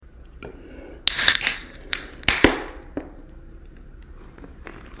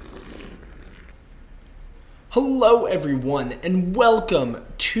Hello everyone and welcome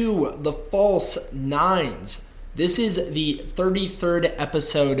to the False Nines. This is the 33rd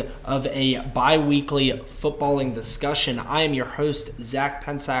episode of a bi-weekly footballing discussion. I am your host, Zach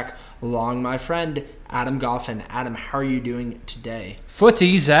Pensack, along my friend, Adam Goffin. Adam, how are you doing today?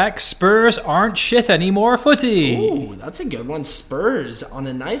 Footy, Zach. Spurs aren't shit anymore, footy. Ooh, that's a good one. Spurs on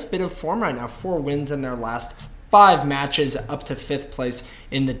a nice bit of form right now. 4 wins in their last 5 matches, up to 5th place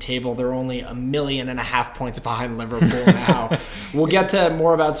in the table. They're only 1.5 million points behind Liverpool now. We'll get to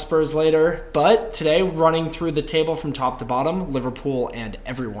more about Spurs later, but today, running through the table from top to bottom, Liverpool and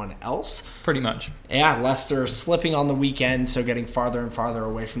everyone else. Pretty much. Yeah, Leicester slipping on the weekend, so getting farther and farther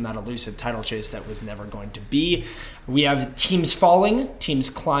away from that elusive title chase that was never going to be. We have teams falling, teams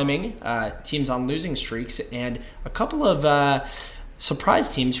climbing, teams on losing streaks, and a couple of surprise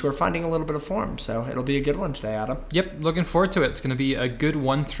teams who are finding a little bit of form. So it'll be a good one today, Adam. Yep, looking forward to it. It's going to be a good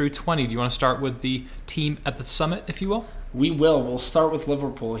 1 through 20. Do you want to start with the team at the summit, if you will? We will. We'll start with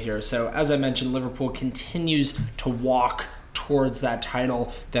Liverpool here. So as I mentioned, Liverpool continues to walk towards that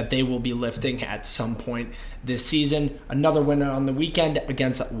title that they will be lifting at some point this season. Another win on the weekend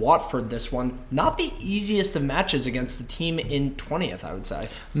against Watford, this one. Not the easiest of matches against the team in 20th, I would say.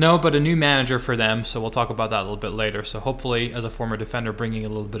 No, but a new manager for them, so we'll talk about that a little bit later. So hopefully, as a former defender, bringing a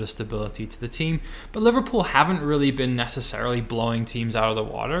little bit of stability to the team. But Liverpool haven't really been necessarily blowing teams out of the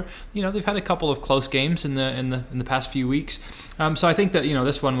water. You know, they've had a couple of close games in the past few weeks. So I think that, you know,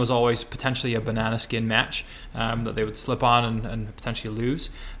 this one was always potentially a banana skin match that they would slip on and potentially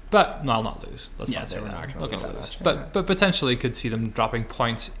lose. But, well, not lose. Let's not say they were not going to lose that match. But potentially could see them dropping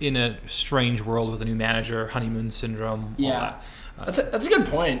points in a strange world with a new manager, honeymoon syndrome, all that. That's a good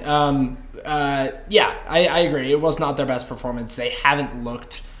point. I agree. It was not their best performance. They haven't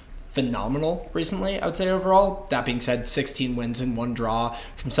looked phenomenal recently, I would say, overall. That being said, 16 wins and 1 draw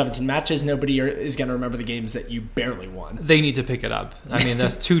from 17 matches. Nobody is going to remember the games that you barely won. They need to pick it up. I mean,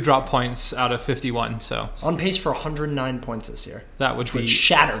 that's 2 drop points out of 51. So on pace for 109 points this year. That would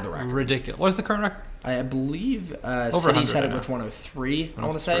shatter the record. Ridiculous. What is the current record? I believe City set it with 103, I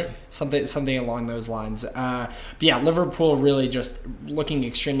want to say. Something along those lines. But yeah, Liverpool really just looking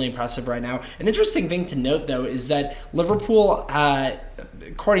extremely impressive right now. An interesting thing to note, though, is that Liverpool,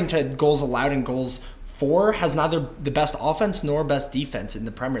 according to goals allowed and goals for, has neither the best offense nor best defense in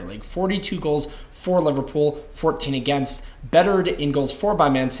the Premier League. 42 goals for Liverpool, 14 against. Bettered in goals for by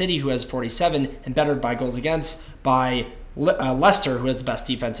Man City, who has 47, and bettered by goals against by Leicester, who has the best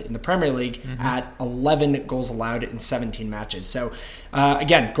defense in the Premier League, at 11 goals allowed in 17 matches. So,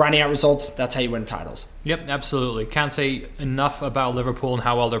 again, grinding out results, that's how you win titles. Yep, absolutely. Can't say enough about Liverpool and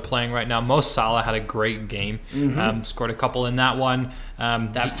how well they're playing right now. Mo Salah had a great game. Scored a couple in that one.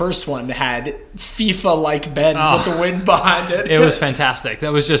 That first one had FIFA-like Ben with the wind behind it. It was fantastic.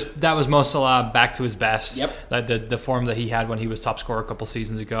 That was Mo Salah back to his best. Yep. The form that he had when he was top scorer a couple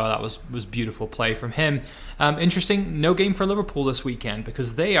seasons ago, that was beautiful play from him. Interesting, no game for Liverpool this weekend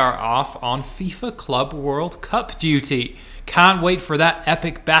because they are off on FIFA Club World Cup duty. Can't wait for that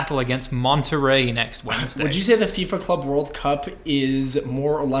epic battle against Monterrey next Wednesday. Would you say the FIFA Club World Cup is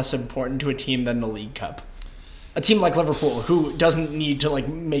more or less important to a team than the League Cup? A team like Liverpool, who doesn't need to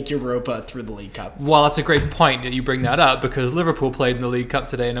make Europa through the League Cup. Well, that's a great point that you bring that up because Liverpool played in the League Cup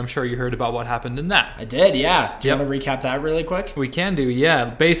today, and I'm sure you heard about what happened in that. I did, yeah. Do you want to recap that really quick? We can do, yeah.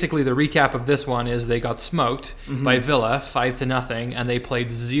 Basically, the recap of this one is they got smoked by Villa 5-0, and they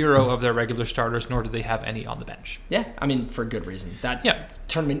played 0 of their regular starters, nor did they have any on the bench. Yeah, I mean, for good reason. That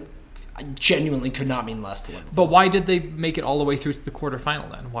tournament genuinely could not mean less to Liverpool. But why did they make it all the way through to the quarterfinal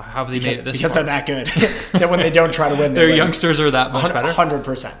then? How have they made it this because far? They're that good. That when they don't try to win, their youngsters are that much better?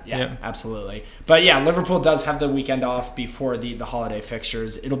 100%. Yeah, absolutely. But yeah, Liverpool does have the weekend off before the holiday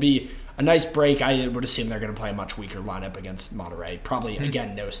fixtures. It'll be a nice break. I would assume they're going to play a much weaker lineup against Monterrey. Probably,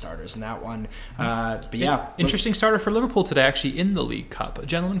 again, no starters in that one. But yeah. Interesting starter for Liverpool today, actually, in the League Cup. A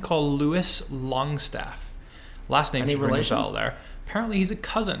gentleman called Lewis Longstaff. Last name should ring a bell there. Apparently he's a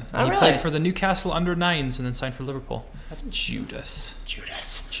cousin. Oh, he played for the Newcastle under-9s and then signed for Liverpool. Judas.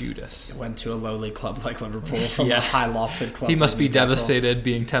 He went to a lowly club like Liverpool from a high-lofted club. He must be devastated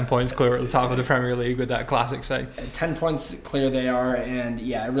being 10 points clear at the top of the Premier League with that classic side. 10 points clear they are, and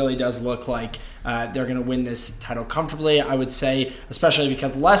yeah, it really does look like they're going to win this title comfortably, I would say, especially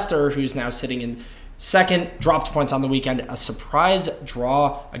because Leicester, who's now sitting in second, dropped points on the weekend. A surprise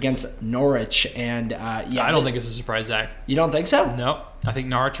draw against Norwich. And I don't think it's a surprise, Zach. You don't think so? No. I think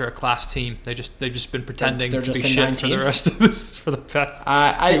Norwich are a class team. They've just been pretending they're to just be shit for the rest of this for the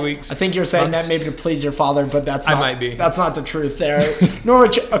past few weeks. I think you're saying that maybe to please your father, but that's not the truth there.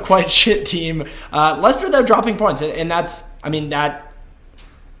 Norwich, a quite shit team. Leicester, they're dropping points, and that's, I mean, that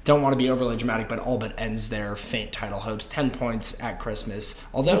don't want to be overly dramatic, but all but ends their faint title hopes. 10 points at Christmas.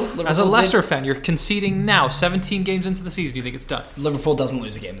 Although Liverpool as a Leicester fan, you're conceding now, 17 games into the season. You think it's done? Liverpool doesn't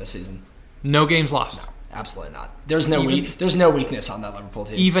lose a game this season. No games lost. No, absolutely not. There's no weakness on that Liverpool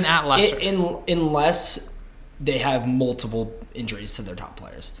team, even at Leicester, unless they have multiple injuries to their top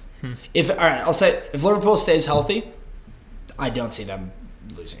players. I'll say if Liverpool stays healthy, I don't see them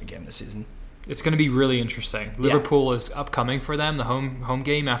losing a game this season. It's going to be really interesting. Liverpool is upcoming for them, the home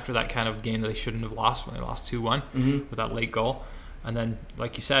game after that kind of game that they shouldn't have lost when they lost 2-1 with that late goal. And then,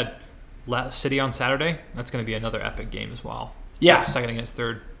 like you said, City on Saturday, that's going to be another epic game as well. Yeah. Second against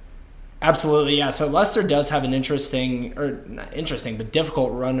third. Absolutely, yeah. So Leicester does have an not interesting, but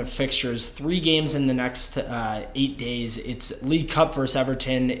difficult run of fixtures. 3 games in the next 8 days. It's League Cup versus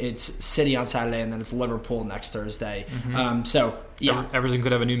Everton. It's City on Saturday, and then it's Liverpool next Thursday. Yeah, Everton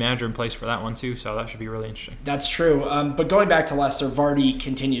could have a new manager in place for that one too, so that should be really interesting. That's true. But going back to Leicester, Vardy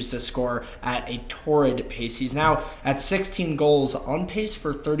continues to score at a torrid pace. He's now at 16 goals, on pace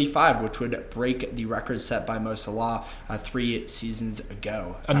for 35, which would break the record set by Mo Salah 3 seasons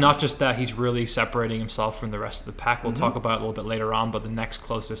ago. And not just that, he's really separating himself from the rest of the pack. We'll talk about it a little bit later on, but the next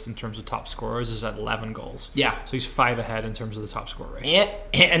closest in terms of top scorers is at 11 goals. Yeah. So he's 5 ahead in terms of the top scorer race.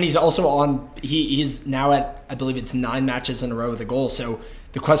 And he's also on, he's now at, I believe it's 9 matches in a row with a goal. So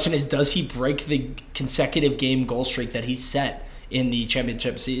the question is, does he break the consecutive game goal streak that he set in the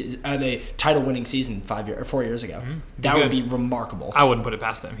championship season, the title-winning season 4 years ago? That would be remarkable. I wouldn't put it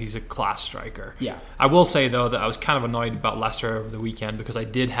past him. He's a class striker. Yeah. I will say, though, that I was kind of annoyed about Leicester over the weekend because I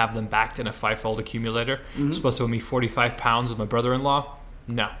did have them backed in a 5-fold accumulator. Supposed to win me £45 with my brother-in-law.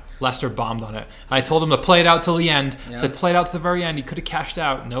 No. Leicester bombed on it. I told him to play it out till the end. Yeah. Said play it out to the very end. He could have cashed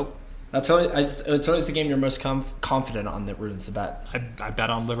out. Nope. It's always the game you're most confident on that ruins the bet. I bet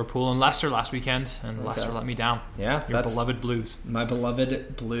on Liverpool and Leicester last weekend, and Leicester let me down. Yeah, your beloved Blues. My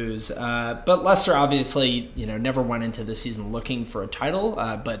beloved Blues. But Leicester obviously, never went into the season looking for a title,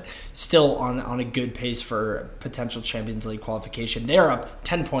 but still on a good pace for potential Champions League qualification. They are up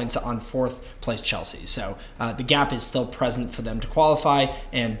 10 points on 4th place Chelsea, so the gap is still present for them to qualify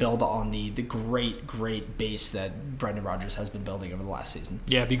and build on the great base that Brendan Rodgers has been building over the last season.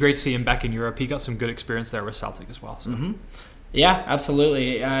 Yeah, it'd be great to see him back in Europe. He got some good experience there with Celtic as well. So. Yeah,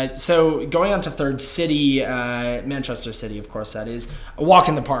 absolutely. So going on to third, City, Manchester City, of course, that is a walk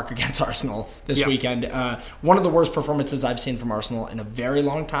in the park against Arsenal this weekend. One of the worst performances I've seen from Arsenal in a very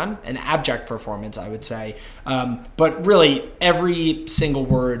long time. An abject performance, I would say. But really, every single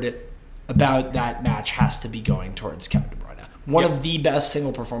word about that match has to be going towards Kevin De Bruyne. One of the best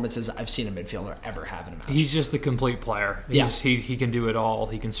single performances I've seen a midfielder ever have in a match. He's just the complete player. He can do it all.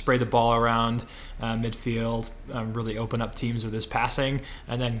 He can spray the ball around midfield, really open up teams with his passing,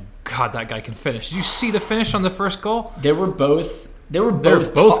 and then, God, that guy can finish. Did you see the finish on the first goal? They were both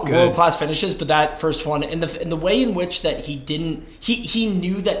world-class finishes, but that first one, and the way in which that he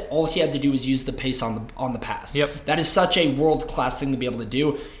knew that all he had to do was use the pace on the pass. Yep. That is such a world-class thing to be able to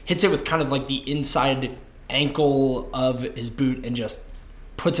do. Hits it with kind of like the inside ankle of his boot and just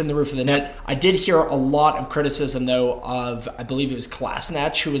puts in the roof of the net. I did hear a lot of criticism, though, of, I believe it was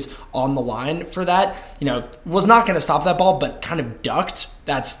Kolasinac, who was on the line for that. Was not going to stop that ball, but kind of ducked.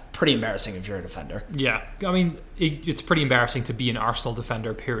 That's pretty embarrassing if you're a defender. Yeah. I mean, it's pretty embarrassing to be an Arsenal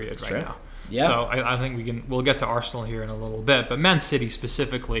defender, period, That's right true. now. Yeah. So I think we'll get to Arsenal here in a little bit, but Man City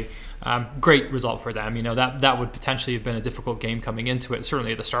specifically, great result for them. That would potentially have been a difficult game coming into it,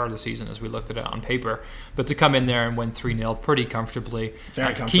 certainly at the start of the season as we looked at it on paper. But to come in there and win 3-0 pretty comfortably,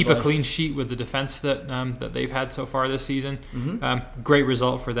 Very comfortably. Keep a clean sheet with the defense that they've had so far this season, great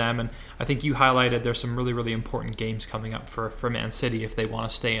result for them. And I think you highlighted there's some really, really important games coming up for Man City if they want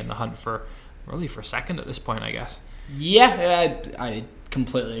to stay in the hunt for second at this point, I guess. Yeah, I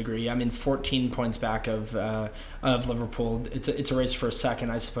completely agree. I mean, 14 points back of Liverpool. It's a race for a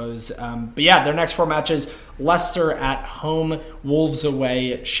second, I suppose. But yeah, their next 4 matches: Leicester at home, Wolves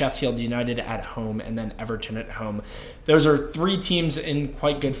away, Sheffield United at home, and then Everton at home. Those are 3 teams in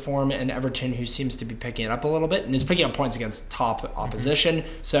quite good form, and Everton, who seems to be picking it up a little bit and is picking up points against top opposition.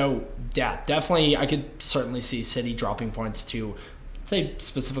 So yeah, definitely, I could certainly see City dropping points to, say,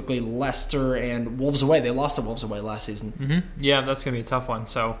 specifically Leicester and Wolves away. They lost to Wolves away last season. Yeah, that's going to be a tough one.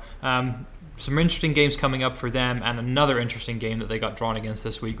 So some interesting games coming up for them, and another interesting game that they got drawn against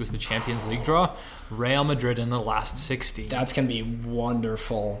this week was the Champions League draw. Real Madrid in the last 16. That's going to be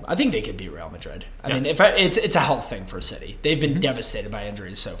wonderful. I think they could beat Real Madrid. I mean, it's a health thing for City. They've been devastated by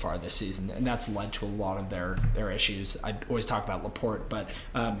injuries so far this season, and that's led to a lot of their issues. I always talk about Laporte, but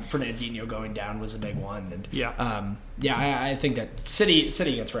Fernandinho going down was a big one. And I think that City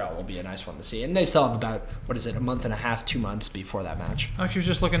against Real will be a nice one to see. And they still have about, a month and a half, 2 months before that match. I actually was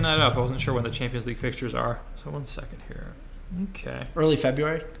just looking that up. I wasn't sure when the Champions League fixtures are. So 1 second here. Okay. Early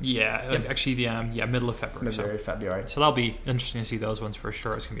February? Yeah, actually, middle of February. February. So that'll be interesting to see those ones for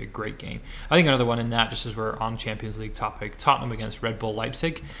sure. It's going to be a great game. I think another one in that, just as we're on Champions League topic, Tottenham against Red Bull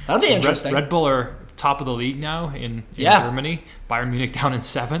Leipzig. That'll be interesting. Red Bull are top of the league now in Germany. Bayern Munich down in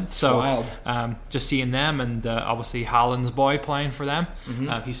 7th. So wild. Just seeing them, and obviously Haaland's boy playing for them.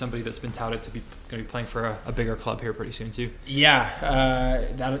 He's somebody that's been touted to be going to be playing for a bigger club here pretty soon too. Yeah,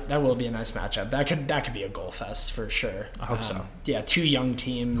 that will be a nice matchup. That could be a goal fest for sure. I hope so. Yeah, two young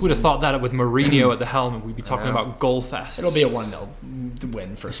teams. Who would have thought that with Mourinho at the helm, we'd be talking about goal fest. It'll be a 1-0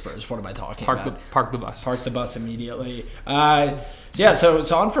 win for Spurs. What am I talking about? Park the bus. Park the bus immediately.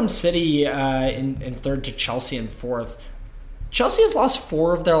 So on from City in 3rd to Chelsea in 4th. Chelsea has lost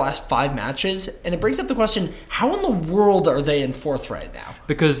 4 of their last 5 matches, and it brings up the question, how in the world are they in 4th right now?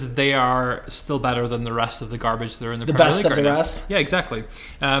 Because they are still better than the rest of the garbage that are in the Premier League right now. The best of the rest? Yeah, exactly.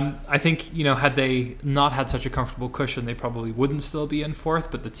 I think, had they not had such a comfortable cushion, they probably wouldn't still be in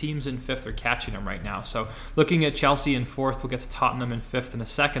 4th, but the teams in 5th are catching them right now. So looking at Chelsea in 4th, we'll get to Tottenham in 5th in a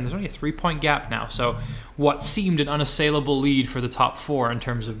second. There's only a 3-point gap now, so what seemed an unassailable lead for the top 4 in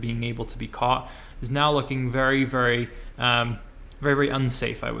terms of being able to be caught is now looking very, very very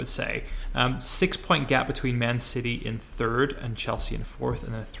unsafe, I would say. 6-point gap between Man City in 3rd and Chelsea in 4th,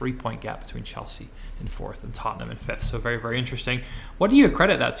 and then a 3-point gap between Chelsea in 4th and Tottenham in 5th. So very, very interesting. What do you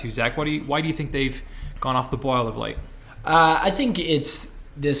credit that to, Zach? Why do you think they've gone off the boil of late? I think it's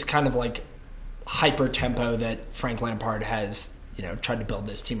this kind of like hyper tempo that Frank Lampard has, tried to build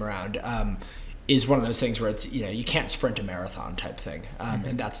this team around. Is one of those things where it's, you can't sprint a marathon type thing.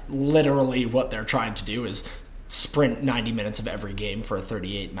 And that's literally what they're trying to do, is sprint 90 minutes of every game for a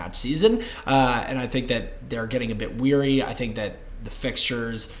 38 match season. And I think that they're getting a bit weary. I think that the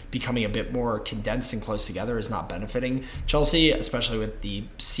fixtures becoming a bit more condensed and close together is not benefiting Chelsea, especially with the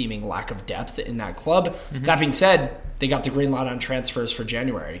seeming lack of depth in that club. That being said, they got the green light on transfers for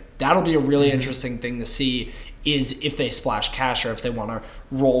January. That'll be a really interesting thing to see, is if they splash cash or if they want to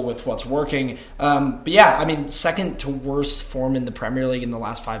roll with what's working. But yeah, I mean, second to worst form in the Premier League in the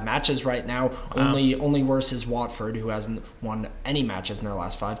last 5 matches right now. Wow. Only worse is Watford, who hasn't won any matches in their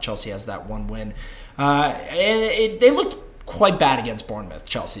last 5. Chelsea has that 1 win. They looked quite bad against Bournemouth.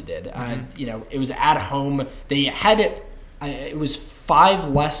 Chelsea did. It was at home. They had it. It was 5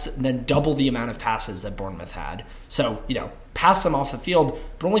 less than double the amount of passes that Bournemouth had. So, passed them off the field,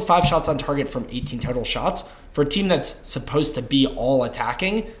 but only 5 shots on target from 18 total shots. For a team that's supposed to be all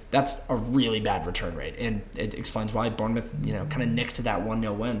attacking, that's a really bad return rate. And it explains why Bournemouth, kind of nicked that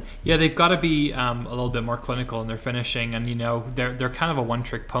 1-0 win. Yeah, they've got to be a little bit more clinical in their finishing. And, they're kind of a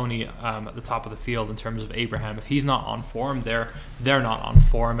one-trick pony at the top of the field in terms of Abraham. If he's not on form, they're not on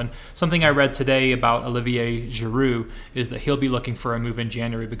form. And something I read today about Olivier Giroud is that he'll be looking for a move in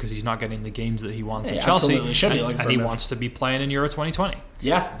January because he's not getting the games that he wants at Chelsea. Absolutely should be looking for a move. And he wants to be playing in Euro 2020.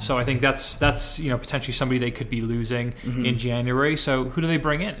 Yeah. So I think that's potentially somebody they could be losing in January. So who do they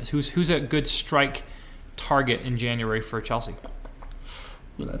bring in? Who's a good strike target in January for Chelsea?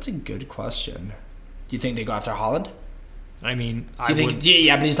 Well, that's a good question. Do you think they go after Haaland? I mean,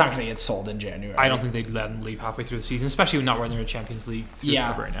 yeah, but he's not going to get sold in January. I don't think they'd let him leave halfway through the season, especially not when they're in Champions League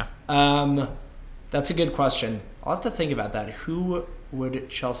right now. That's a good question. I'll have to think about that. Who would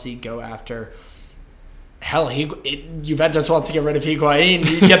Chelsea go after? Hell, Juventus wants to get rid of Higuain.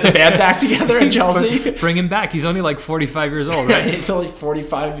 You get the band back together in Chelsea. Bring him back. He's only like 45 years old, right? He's only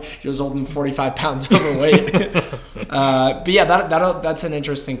 45 years old and 45 pounds overweight. But yeah, that's an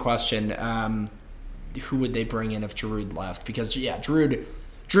interesting question. Who would they bring in if Giroud left? Because,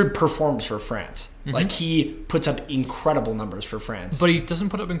 Giroud performs for France. Like, he puts up incredible numbers for France. But he doesn't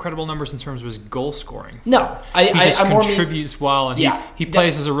put up incredible numbers in terms of his goal scoring. No. He contributes well, and he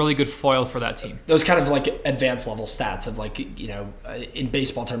plays as a really good foil for that team. Those kind of, like, advanced level stats of, like, in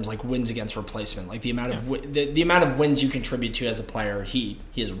baseball terms, like, wins against replacement. Like, the amount of the amount of wins you contribute to as a player, he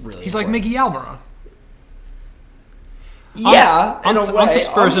is really He's important. like Miggy Almiron. Yeah, in a way. On to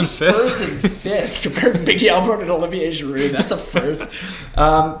Spurs in 5th. Spurs in 5th compared to Miggy Almiron and Olivier Giroud. That's a first.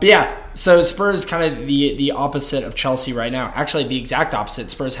 But yeah, so Spurs kind of the opposite of Chelsea right now. Actually, the exact opposite.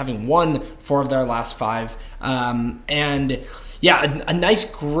 Spurs having won 4 of their last 5. And yeah, a nice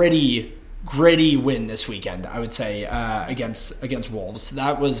gritty win this weekend, I would say, against Wolves.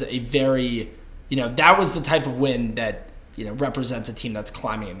 That was a very that was the type of win that represents a team that's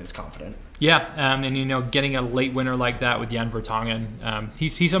climbing and is confident. Yeah, and getting a late winner like that with Jan Vertonghen,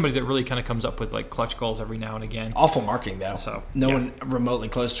 he's somebody that really kind of comes up with like clutch goals every now and again. Awful marking though, so no one remotely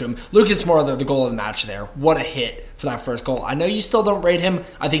close to him. Lucas Moura, the goal of the match there. What a hit for that first goal. I know you still don't rate him.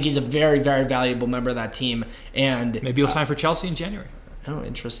 I think he's a very, very valuable member of that team, and maybe he'll sign for Chelsea in January. Oh,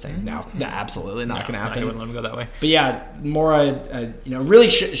 interesting. No, absolutely not going to happen. I wouldn't let him go that way. But yeah, Moura, really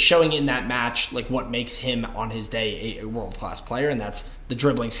showing in that match like what makes him on his day a world-class player, and that's the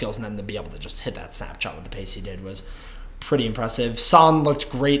dribbling skills, and then to be able to just hit that snapshot with the pace he did was pretty impressive. Son looked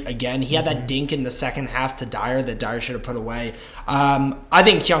great again. He had that dink in the second half to Dyer that Dyer should have put away. I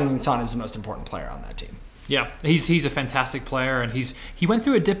think Heung-min Son is the most important player on that team. Yeah, he's a fantastic player, and he went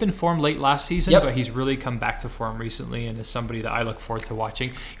through a dip in form late last season, but he's really come back to form recently, and is somebody that I look forward to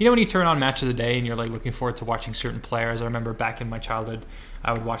watching. When you turn on Match of the Day and you're like looking forward to watching certain players. I remember back in my childhood,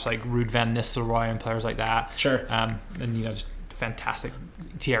 I would watch like Ruud van Nistelrooy and players like that. Sure. And just fantastic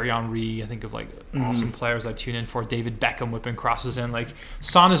Thierry Henry. I think of like awesome players I tune in for. David Beckham whipping crosses in. Like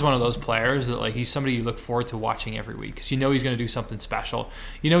Son is one of those players that like he's somebody you look forward to watching every week because he's going to do something special.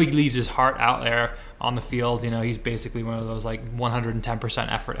 He leaves his heart out there on the field. He's basically one of those like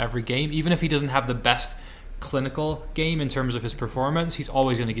 110% effort every game. Even if he doesn't have the best clinical game in terms of his performance, he's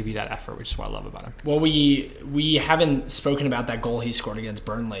always going to give you that effort, which is what I love about him. Well, we haven't spoken about that goal he scored against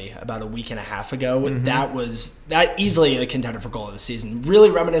Burnley about a week and a half ago. That easily a contender for goal of the season. Really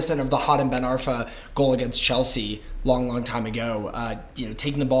reminiscent of the Hatem Ben Arfa goal against Chelsea long time ago.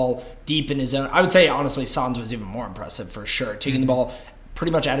 Taking the ball deep in his own. I would say honestly, Son's was even more impressive for sure. Taking the ball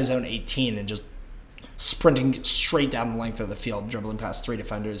pretty much at his own 18 and just sprinting straight down the length of the field, dribbling past three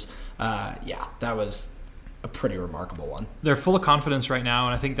defenders. That was a pretty remarkable one. They're full of confidence right now,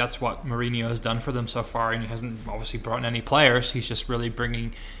 and I think that's what Mourinho has done for them so far. And he hasn't obviously brought in any players. He's just really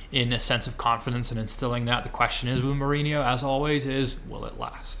bringing in a sense of confidence and instilling that. The question is with Mourinho, as always, is will it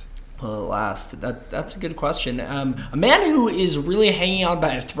last? Will it last? That's a good question. A man who is really hanging on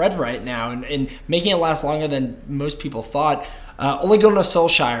by a thread right now and making it last longer than most people thought. Ole Gunnar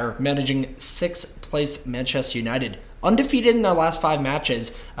Solskjaer managing 6th place Manchester United, undefeated in their last 5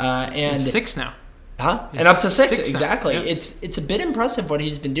 matches, and it's 6 now. And up to 6 exactly. Yeah. It's a bit impressive what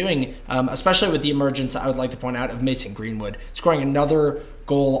he's been doing, especially with the emergence, I would like to point out, of Mason Greenwood, scoring another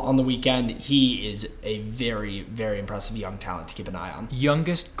goal on the weekend. He is a very, very impressive young talent to keep an eye on.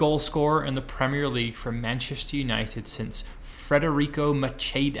 Youngest goal scorer in the Premier League for Manchester United since Federico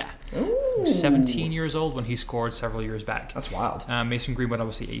Macheda. Ooh. 17 years old when he scored several years back. That's wild. Mason Greenwood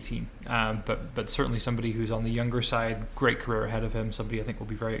obviously 18, but certainly somebody who's on the younger side. Great career ahead of him. Somebody I think we'll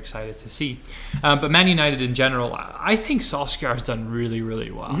be very excited to see. But Man United in general, I think Solskjaer's done really,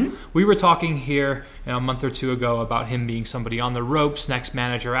 really well. Mm-hmm. We were talking here a month or two ago about him being somebody on the ropes, next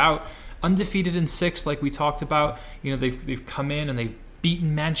manager out, undefeated in 6, like we talked about. They've come in and they've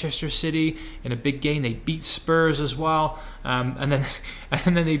beaten Manchester City in a big game. They beat Spurs as well, and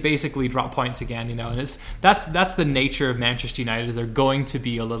then they basically drop points again. And that's the nature of Manchester United. Is they're going to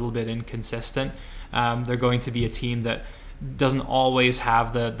be a little bit inconsistent. They're going to be a team that doesn't always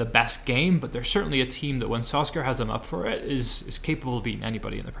have the best game, but they're certainly a team that when Solskjaer has them up for it is capable of beating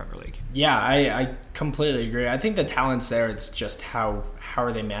anybody in the Premier League. Yeah, I completely agree. I think the talent's there. It's just how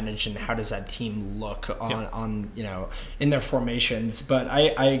are they managed and how does that team look on in their formations. But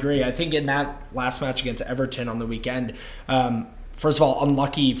I agree. I think in that last match against Everton on the weekend, first of all,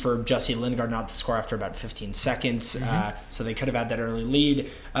 unlucky for Jesse Lingard not to score after about 15 seconds, so they could have had that early lead.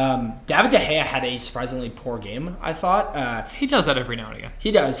 David De Gea had a surprisingly poor game, I thought. He does that every now and again.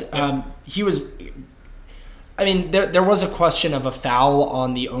 He does. Yeah. He was... I mean, there was a question of a foul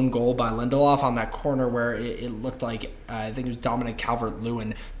on the own goal by Lindelof on that corner where it looked like, I think it was Dominic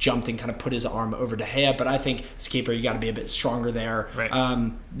Calvert-Lewin jumped and kind of put his arm over De Gea, but I think as a keeper, you got to be a bit stronger there. Right.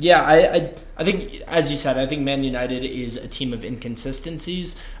 I think, as you said, I think Man United is a team of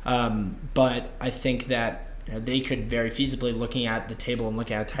inconsistencies, but I think that they could very feasibly, looking at the table and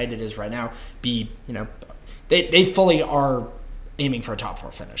looking at how tight it is right now, be, they fully are aiming for a top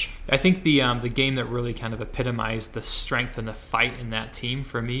 4 finish. I think the game that really kind of epitomized the strength and the fight in that team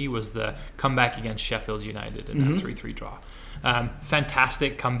for me was the comeback against Sheffield United in that 3-3 draw.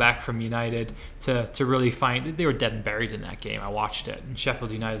 Fantastic comeback from United to really find they were dead and buried in that game. I watched it, and Sheffield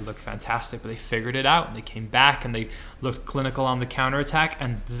United looked fantastic, but they figured it out and they came back and they looked clinical on the counterattack.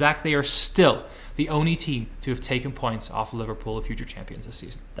 And Zach, they are still the only team to have taken points off Liverpool, the future champions this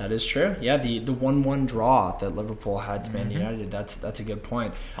season. That is true. Yeah, the 1-1 draw that Liverpool had to Man United, that's a good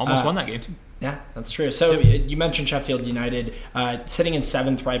point. Almost won that game too. Yeah, that's true. So you mentioned Sheffield United sitting in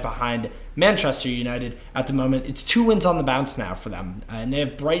 7th right behind Manchester United at the moment. It's 2 wins on the bounce now for them. And they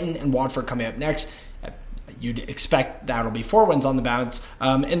have Brighton and Watford coming up next. You'd expect that'll be 4 wins on the bounce.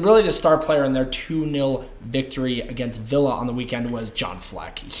 And really the star player in their 2-0 victory against Villa on the weekend was John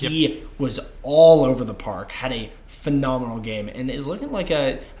Fleck. He was all over the park, had a phenomenal game, and is looking like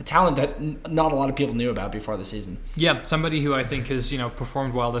a talent that not a lot of people knew about before the season. Yeah, somebody who I think has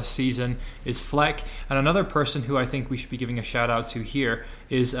performed well this season is Fleck, and another person who I think we should be giving a shout out to here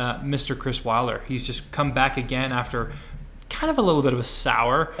is Mr. Chris Wilder. He's just come back again after kind of a little bit of a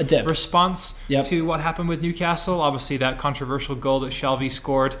sour response to what happened with Newcastle. Obviously, that controversial goal that Shelvey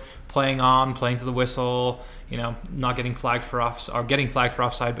scored, playing to the whistle, not getting flagged for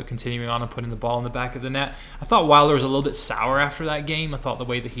offside, but continuing on and putting the ball in the back of the net. I thought Wilder was a little bit sour after that game. I thought the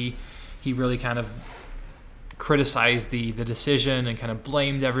way that he really kind of criticized the decision and kind of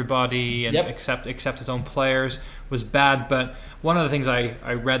blamed everybody and except his own players was bad. But one of the things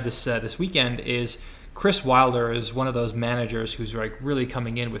I read this weekend is Chris Wilder is one of those managers who's like really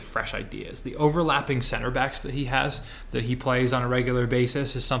coming in with fresh ideas. The overlapping center backs that he plays on a regular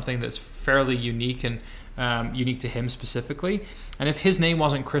basis is something that's fairly unique and unique to him specifically. And if his name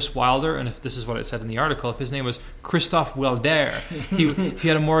wasn't Chris Wilder, and if this is what it said in the article, if his name was Christophe Wilder, he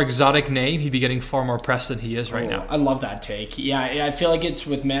had a more exotic name, he'd be getting far more press than he is right now. I love that take. Yeah, I feel like it's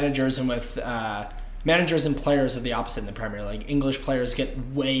with managers and with managers and players are the opposite in the Premier League. English players get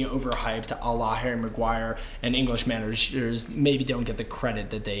way overhyped, a la Harry Maguire, and English managers maybe don't get the credit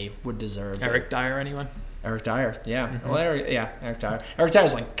that they would deserve. Eric Dyer, anyone? Eric Dyer, yeah. Mm-hmm. Well, Eric Dyer. Eric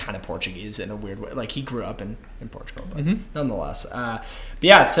Dyer's like kind of Portuguese in a weird way. Like he grew up in Portugal, but nonetheless.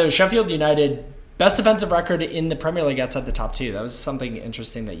 So Sheffield United, best defensive record in the Premier League outside the top 2. That was something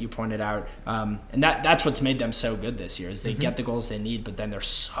interesting that you pointed out. And that's what's made them so good this year is they get the goals they need, but then they're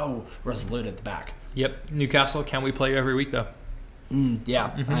so resolute at the back. Yep. Newcastle, can we play you every week, though?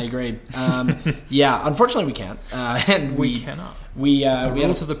 I agree. Unfortunately we can't. And we cannot. The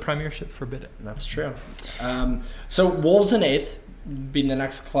rules of the Premiership forbid it. That's true. So Wolves in 8th, being the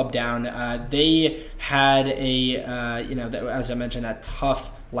next club down. They had as I mentioned, that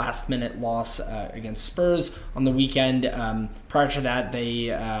tough last-minute loss against Spurs on the weekend. Prior to that, they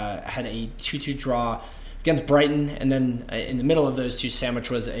had a 2-2 draw against Brighton, and then in the middle of those two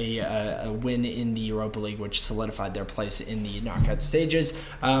sandwich was a win in the Europa League, which solidified their place in the knockout stages.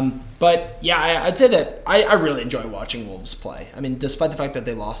 I'd say that I really enjoy watching Wolves play. I mean, despite the fact that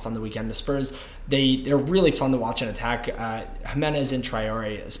they lost on the weekend to Spurs, they're really fun to watch and attack. Jimenez and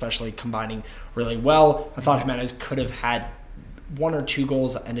Traore especially combining really well. I thought Jimenez could have had 1 or 2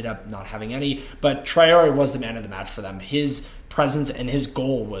 goals, ended up not having any, but Traore was the man of the match for them. His presence and his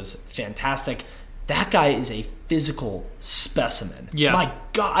goal was fantastic. That guy is a physical specimen. Yeah. My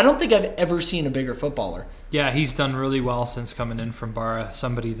God, I don't think I've ever seen a bigger footballer. Yeah, he's done really well since coming in from Barra,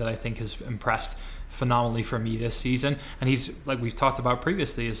 somebody that I think has impressed phenomenally for me this season. And he's, like we've talked about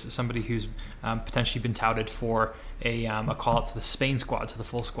previously, is somebody who's potentially been touted for a call-up to the Spain squad, to the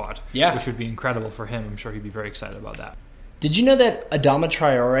full squad, which would be incredible for him. I'm sure he'd be very excited about that. Did you know that Adama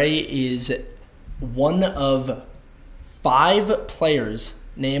Traore is one of 5 players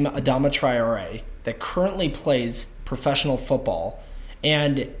named Adama Traore that currently plays professional football?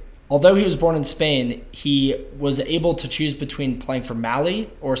 And although he was born in Spain, he was able to choose between playing for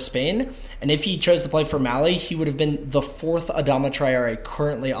Mali or Spain. And if he chose to play for Mali, he would have been the 4th Adama Traore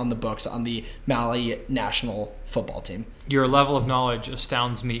currently on the books on the Mali national football team. Your level of knowledge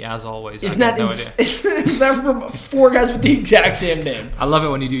astounds me as always. Isn't that from 4 guys with the exact same name? I love it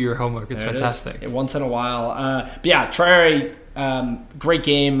when you do your homework. It's fantastic. Once in a while. Traore, great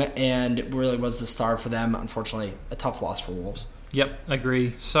game and really was the star for them. Unfortunately, a tough loss for Wolves. Yep,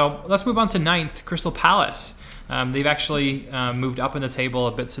 agree. So let's move on to 9th, Crystal Palace. They've actually moved up in the table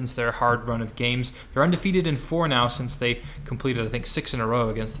a bit since their hard run of games. They're undefeated in 4 now since they completed, I think, 6 in a row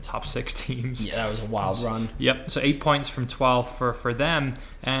against the top 6 teams. Yeah, that was a wild run. Yep, so 8 points from 12 for them.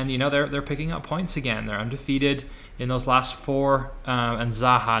 And, they're picking up points again. They're undefeated in those last 4. And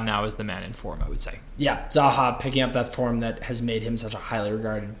Zaha now is the man in form, I would say. Yeah, Zaha picking up that form that has made him such a highly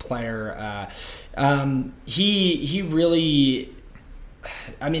regarded player. He really...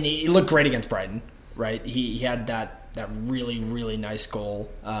 I mean, he looked great against Brighton, right? He had that really, really nice goal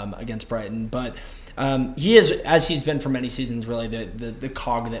against Brighton. But he is, as he's been for many seasons, really the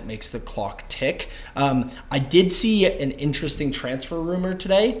cog that makes the clock tick. I did see an interesting transfer rumor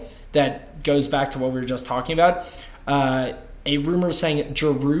today that goes back to what we were just talking about. A rumor saying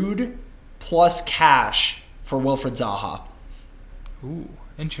Giroud plus cash for Wilfried Zaha. Ooh,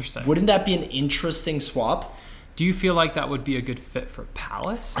 interesting. Wouldn't that be an interesting swap? Do you feel like that would be a good fit for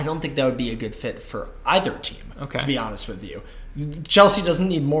Palace? I don't think that would be a good fit for either team, okay, to be honest with you. Chelsea doesn't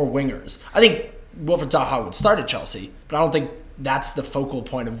need more wingers. I think Wilfried Zaha would start at Chelsea, but I don't think that's the focal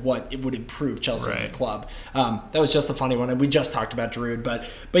point of what it would improve Chelsea as a club. That was just a funny one, and we just talked about Giroud,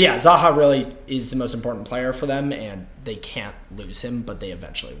 but yeah, Zaha really is the most important player for them, and they can't lose him, but they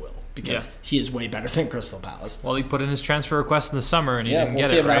eventually will, because he is way better than Crystal Palace. Well, he put in his transfer request in the summer, and he didn't get it. We'll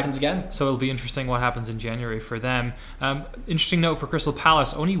see if it right? happens again. So it'll be interesting what happens in January for them. Interesting note for Crystal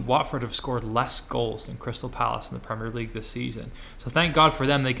Palace, only Watford have scored less goals than Crystal Palace in the Premier League this season. So thank God for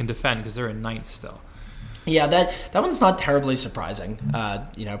them they can defend, because they're in 9th still. Yeah, that one's not terribly surprising.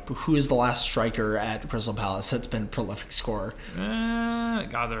 Who is the last striker at Crystal Palace that's been a prolific scorer?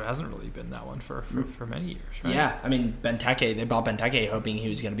 God, there hasn't really been that one for many years, right? Yeah, I mean, Benteke, they bought Benteke hoping he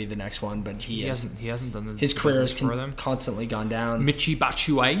was going to be the next one, but he hasn't done his career has constantly gone down. Michy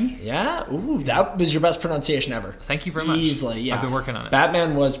Batshuayi? Yeah, that was your best pronunciation ever. Thank you very much. Easily, yeah. I've been working on it.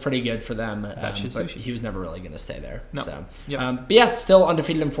 Batman was pretty good for them, but he was never really going to stay there. No. So, yep. But yeah, still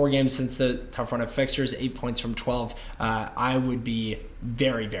undefeated in 4 games since the tough run of fixtures, 8 points from 12. I would be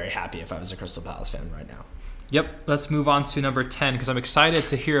very, very happy if I was a Crystal Palace fan right now. Yep, let's move on to number 10, because I'm excited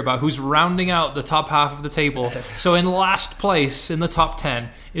to hear about who's rounding out the top half of the table. So in last place in the top 10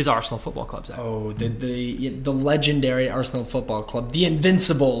 is Arsenal Football Club, Zach. Oh, the legendary Arsenal Football Club, the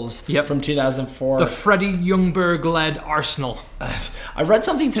Invincibles from 2004. The Freddie Ljungberg-led Arsenal. I read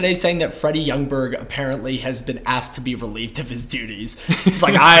something today saying that Freddie Ljungberg apparently has been asked to be relieved of his duties. He's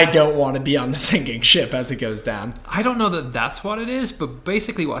like, I don't want to be on the sinking ship as it goes down. I don't know that that's what it is, but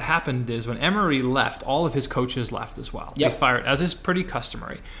basically what happened is when Emery left, all of his coaches left as well. Yep. They fired, as is pretty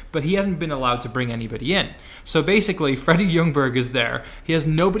customary, but he hasn't been allowed to bring anybody in. So basically, Freddie Ljungberg is there. He has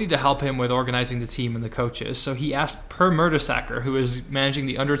nobody to help him with organizing the team and the coaches. So he asked Per Mertesacker, who is managing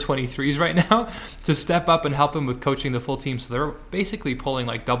the under-23s right now, to step up and help him with coaching the full team. So they're basically pulling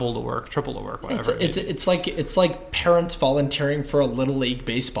like double the work, triple the work, whatever. It's like parents volunteering for a little league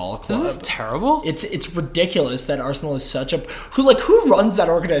baseball club. This is terrible. It's ridiculous that Arsenal is such a who runs that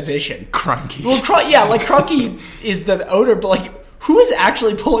organization? Kroenke. Well, Kroenke is the owner, but like, who is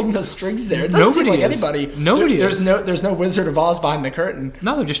actually pulling the strings there? It doesn't seem like anybody. Nobody is. There's no Wizard of Oz behind the curtain.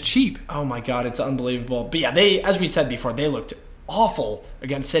 No, they're just cheap. Oh my God, it's unbelievable. But yeah, they, as we said before, they looked awful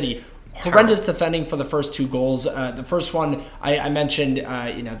against City. Horrendous defending for the first 2 goals. The first one I mentioned,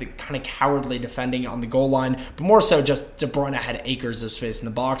 the kind of cowardly defending on the goal line, but more so just De Bruyne had acres of space in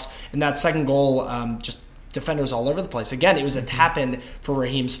the box. And that second goal, just defenders all over the place. Again, it was a tap-in for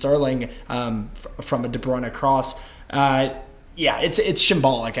Raheem Sterling from a De Bruyne cross. It's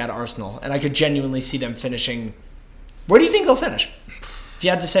symbolic at Arsenal, and I could genuinely see them finishing. Where do you think they'll finish? If you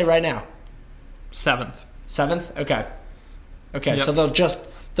had to say right now, 7th. 7th? Okay. Yep. So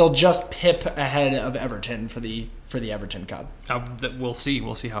they'll just pip ahead of Everton for the Everton Cup. We'll see.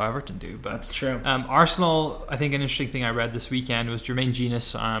 We'll see how Everton do. But that's true. Arsenal, I think an interesting thing I read this weekend was Jermaine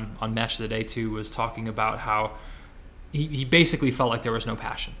Genius on Match of the Day 2 was talking about how he basically felt like there was no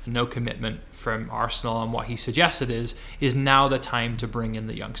passion and no commitment from Arsenal, and what he suggested is now the time to bring in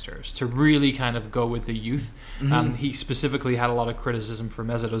the youngsters, to really kind of go with the youth. Mm-hmm. He specifically had a lot of criticism for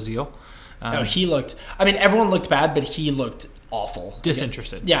Mesut Ozil. He looked, everyone looked bad, but he looked awful.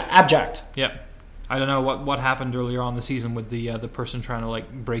 Disinterested. Yeah, abject. Yep. I don't know what happened earlier on the season with the person trying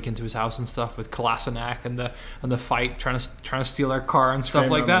to break into his house and stuff with Kolasinac and the fight trying to steal their car and stuff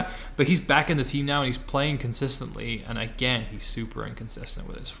like that. But he's back in the team now and he's playing consistently. And again, he's super inconsistent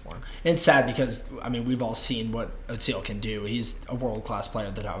with his form. And it's sad because we've all seen what Ozil can do. He's a world class player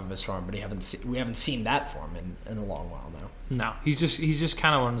at the top of his form, but we haven't seen that form in a long while now. No, he's just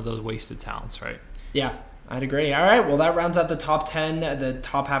kind of one of those wasted talents, right? Yeah. I'd agree. All right, well, that rounds out the top 10, the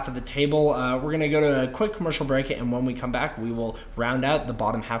top half of the table. We're going to go to a quick commercial break, and when we come back, we will round out the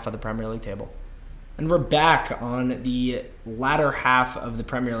bottom half of the Premier League table. And we're back on the latter half of the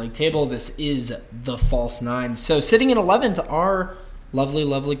Premier League table. This is the False Nine. So sitting in 11th, our lovely,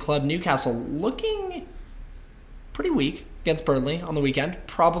 lovely club, Newcastle, looking pretty weak against Burnley on the weekend.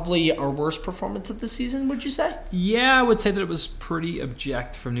 Probably our worst performance of the season, would you say? Yeah, I would say that it was pretty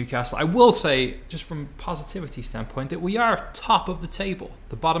abject from Newcastle. I will say, just from a positivity standpoint, that we are top of the table,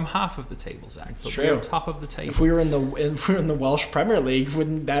 the bottom half of the table, Zach. It's but true. We are top of the table. If we were in the Welsh Premier League,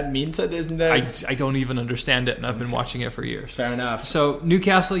 wouldn't that mean so? Isn't that? I don't even understand it, and I've been watching it for years. Fair enough. So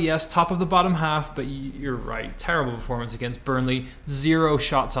Newcastle, yes, top of the bottom half, but you're right. Terrible performance against Burnley. 0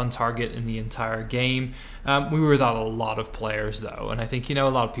 shots on target in the entire game. We were without a lot of players, though, and I think a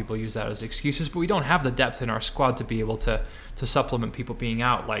lot of people use that as excuses, but we don't have the depth in our squad to be able to supplement people being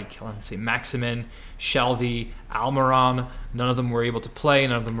out, like, let's say, Maximin, Shelvey, Almiron. None of them were able to play.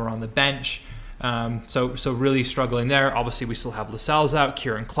 None of them were on the bench. So really struggling there. Obviously, we still have Lascelles out.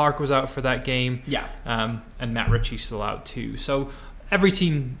 Kieran Clark was out for that game. Yeah. And Matt Ritchie's still out too. So every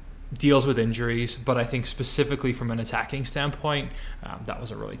team deals with injuries, but I think specifically from an attacking standpoint, that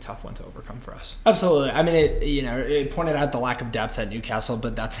was a really tough one to overcome for us. Absolutely. I mean, it pointed out the lack of depth at Newcastle,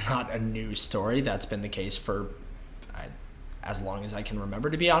 but that's not a new story. That's been the case for as long as I can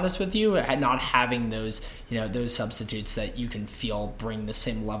remember, to be honest with you. Not having those substitutes that you can feel bring the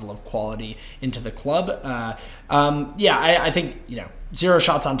same level of quality into the club. I think 0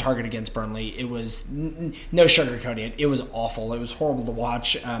 shots on target against Burnley. It was no sugarcoating it. It was awful. It was horrible to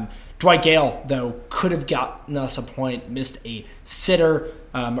watch. Dwight Gale, though, could have gotten us a point, missed a sitter,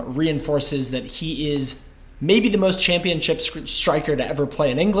 reinforces that he is maybe the most championship striker to ever play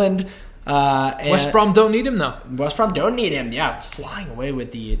in England. West Brom don't need him, though. West Brom don't need him. Yeah, flying away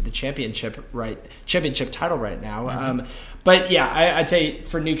with the championship title right now. Mm-hmm. But yeah, I'd say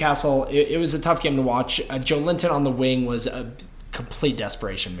for Newcastle, it was a tough game to watch. Joe Linton on the wing was a complete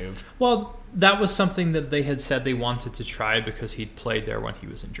desperation move. Well, that was something that they had said they wanted to try because he'd played there when he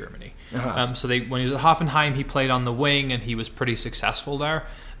was in Germany. Uh-huh. So when he was at Hoffenheim, he played on the wing and he was pretty successful there.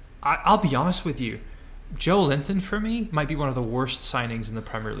 I'll be honest with you. Joe Linton, for me, might be one of the worst signings in the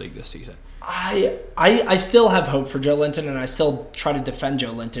Premier League this season. I still have hope for Joe Linton, and I still try to defend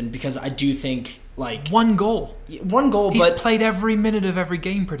Joe Linton because I do think, one goal. He's played every minute of every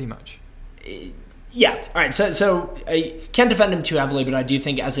game, pretty much. Yeah. All right. So I can't defend him too heavily, but I do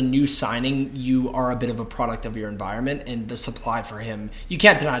think as a new signing, you are a bit of a product of your environment, and the supply for him, you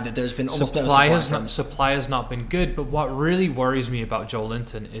can't deny that there's been almost no supply for him. Supply has not been good, but what really worries me about Joe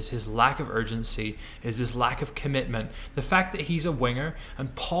Linton is his lack of urgency, is his lack of commitment. The fact that he's a winger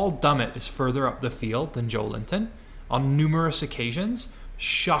and Paul Dummett is further up the field than Joe Linton on numerous occasions.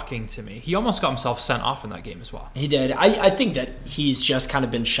 Shocking to me. He almost got himself sent off in that game as well. He did. I think that he's just kind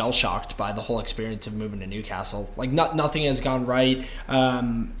of been shell-shocked by the whole experience of moving to Newcastle. Nothing has gone right,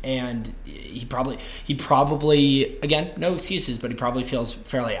 and he probably, again, no excuses, but he probably feels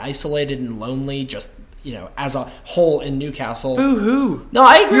fairly isolated and lonely, just, as a whole in Newcastle. Boo-hoo. No,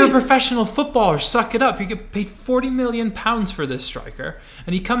 I agree. You're a professional footballer. Suck it up. You get paid £40 million for this striker,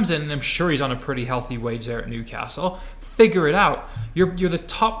 and he comes in, and I'm sure he's on a pretty healthy wage there at Newcastle. Figure it out. You're the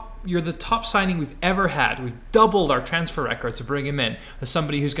top signing we've ever had. We've doubled our transfer record to bring him in as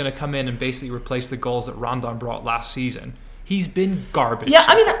somebody who's going to come in and basically replace the goals that Rondon brought last season. He's been garbage. Yeah,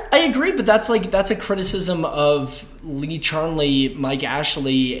 I mean, I agree, but that's a criticism of Lee Charnley, Mike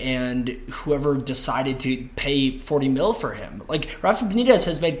Ashley, and whoever decided to pay $40 million for him. Rafa Benitez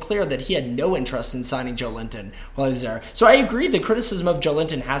has made clear that he had no interest in signing Joe Linton while he was there. So I agree, the criticism of Joe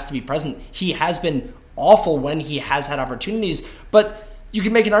Linton has to be present. He has been awful when he has had opportunities, but you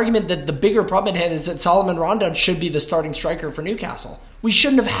can make an argument that the bigger problem at hand is that Solomon Rondon should be the starting striker for Newcastle. We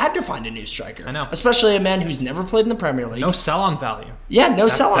shouldn't have had to find a new striker. I know. Especially a man who's never played in the Premier League. No sell-on value. Yeah, no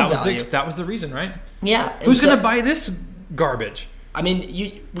sell-on value. That was the reason, right? Yeah. Who's going to buy this garbage? I mean,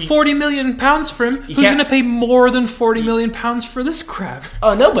 £40 million for him. Who's going to pay more than £40 million for this crap?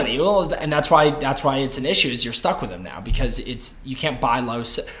 Oh, nobody. Well, and that's why it's an issue. Is you're stuck with him now because you can't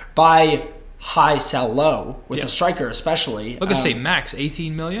buy high, sell low with a striker, especially. Look at St. Max,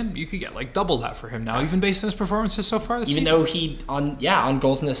 $18 million. You could get double that for him now, even based on his performances so far this season. Even though he on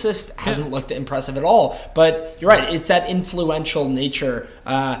goals and assists hasn't looked impressive at all. But you're right, it's that influential nature.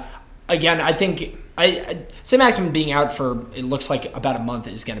 Again, I think St. Maximin being out for it looks like about a month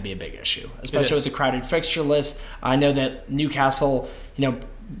is going to be a big issue, especially with the crowded fixture list. I know that Newcastle,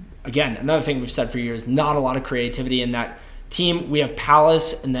 again, another thing we've said for years, not a lot of creativity in that team. We have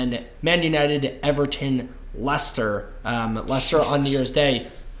Palace and then Man United, Everton, Leicester. Leicester on New Year's Day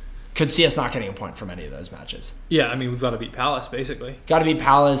could see us not getting a point from any of those matches. Yeah, I mean, we've got to beat Palace, basically. Got to beat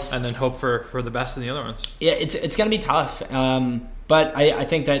Palace. And then hope for the best in the other ones. Yeah, it's going to be tough. But I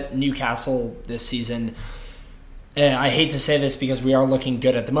think that Newcastle this season, I hate to say this because we are looking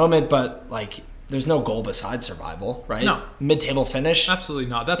good at the moment, but there's no goal besides survival, right? No. Mid-table finish? Absolutely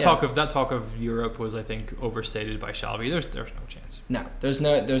not. That talk of Europe was, I think, overstated by Shelby. There's no chance. No, there's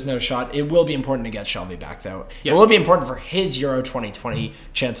no shot. It will be important to get Shelby back, though. Yeah. It will be important for his Euro 2020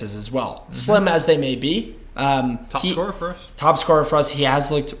 chances as well. Mm-hmm. Slim as they may be. Top scorer for us. Top scorer for us. He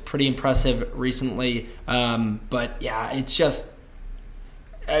has looked pretty impressive recently. But yeah, it's just,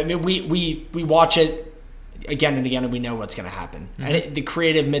 I mean, we watch it again and again, and we know what's going to happen. Mm-hmm. And the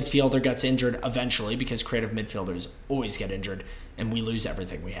creative midfielder gets injured eventually because creative midfielders always get injured, and we lose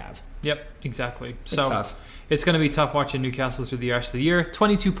everything we have. Yep, exactly. It's tough. It's going to be tough watching Newcastle through the rest of the year.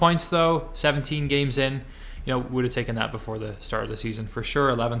 22 points, though, 17 games in. would have taken that before the start of the season for sure.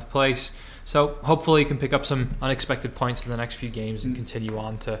 11th place. So hopefully he can pick up some unexpected points in the next few games and continue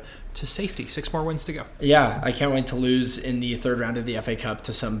on to safety. 6 more wins to go. Yeah, I can't wait to lose in the third round of the FA Cup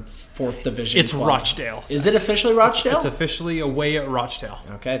to some 4th division It's club. Rochdale. Is it officially Rochdale? It's officially away at Rochdale.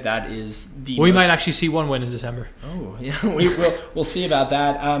 Okay, that is We might actually see one win in December. Oh, yeah, we'll see about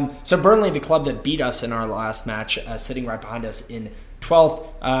that. So Burnley, the club that beat us in our last match, sitting right behind us in 12th.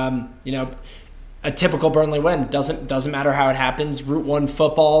 A typical Burnley win. Doesn't matter how it happens. Route 1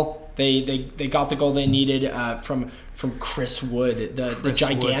 football. They got the goal they needed from Chris Wood, the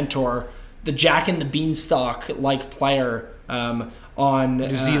gigantor, the Jack and the Beanstalk like player on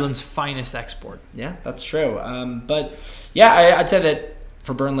New Zealand's finest export. Yeah, that's true. But yeah, I'd say that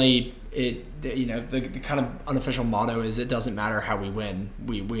for Burnley, the kind of unofficial motto is it doesn't matter how we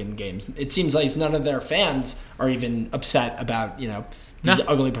win games. It seems like none of their fans are even upset about these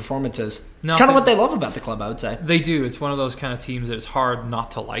ugly performances. It's kind of what they love about the club, I would say. They do. It's one of those kind of teams that it's hard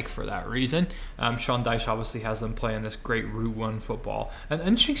not to like for that reason. Sean Dyche obviously has them playing this great Route 1 football. An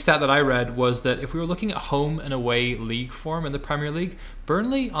interesting stat that I read was that if we were looking at home and away league form in the Premier League,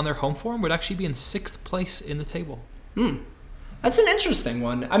 Burnley on their home form would actually be in 6th place in the table. That's an interesting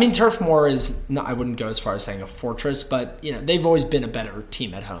one. I mean, Turf Moor is, I wouldn't go as far as saying a fortress, but they've always been a better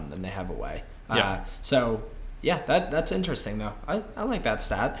team at home than they have away. Yeah, that's interesting, though. I like that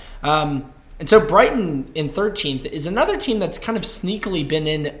stat. And so Brighton in 13th is another team that's kind of sneakily been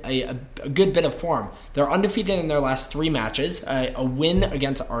in a good bit of form. They're undefeated in their last 3 matches, a win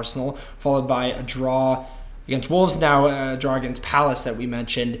against Arsenal, followed by a draw against Wolves, now a draw against Palace that we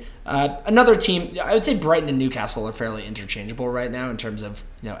mentioned. Another team, I would say Brighton and Newcastle are fairly interchangeable right now in terms of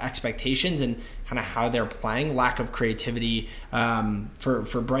expectations and kind of how they're playing. Lack of creativity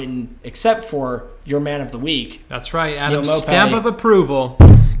for Brighton, except for your man of the week. That's right. Adam's stamp of approval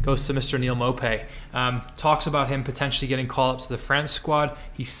goes to Mr. Neal Maupay. Talks about him potentially getting called up to the France squad.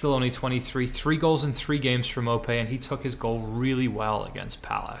 He's still only 23. 3 goals in 3 games for Maupay, and he took his goal really well against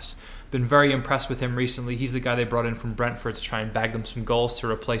Palace. Been very impressed with him recently. He's the guy they brought in from Brentford to try and bag them some goals to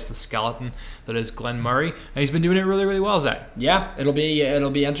replace the skeleton that is Glenn Murray, and he's been doing it really, really well, Zach. Yeah, it'll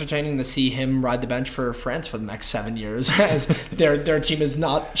be entertaining to see him ride the bench for France for the next 7 years, as their team is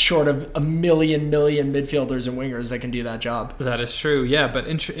not short of a million midfielders and wingers that can do that job. That is true, yeah. But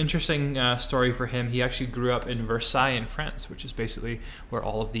interesting story for him. He actually grew up in Versailles in France, which is basically where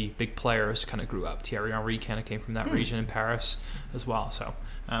all of the big players kind of grew up. Thierry Henry kind of came from that region in Paris as well. So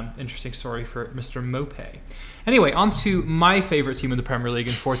interesting story for Mr. Maupay. Anyway, on to my favorite team in the Premier League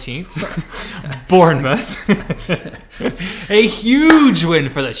in 14th, Bournemouth. A huge win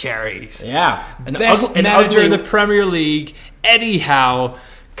for the Cherries. Yeah. Best manager in the Premier League, Eddie Howe,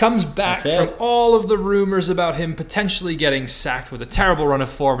 comes back from all of the rumors about him potentially getting sacked with a terrible run of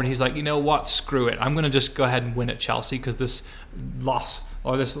form, and he's like, you know what, screw it. I'm going to just go ahead and win at Chelsea because this loss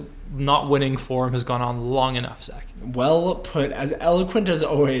or this not winning form has gone on long enough, Zach. Well put. As eloquent as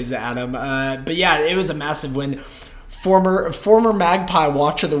always, Adam. But yeah, it was a massive win. Former Magpie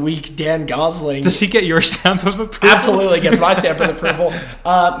Watch of the Week, Dan Gosling. Does he get your stamp of approval? Absolutely gets my stamp of approval.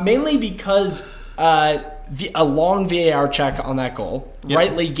 Mainly because a long VAR check on that goal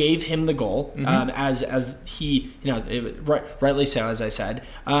rightly gave him the goal, as he, rightly so, as I said.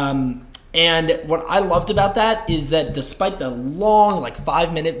 And what I loved about that is that despite the long,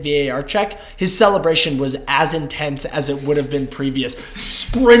 5-minute VAR check, his celebration was as intense as it would have been previous.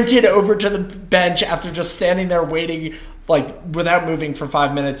 Sprinted over to the bench after just standing there waiting, without moving for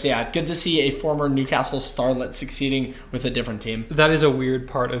 5 minutes. Yeah, good to see a former Newcastle starlet succeeding with a different team. That is a weird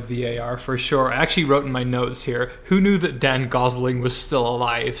part of VAR for sure. I actually wrote in my notes here, who knew that Dan Gosling was still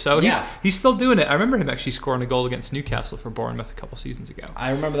alive? So he's still doing it. I remember him actually scoring a goal against Newcastle for Bournemouth a couple seasons ago.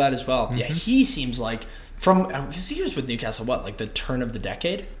 I remember that as well. Mm-hmm. Yeah, he seems like because he was with Newcastle, the turn of the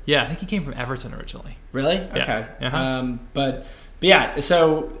decade? Yeah, I think he came from Everton originally. Really? Okay. Yeah. But yeah,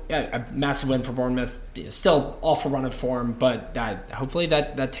 so a massive win for Bournemouth. Still awful run of form, but hopefully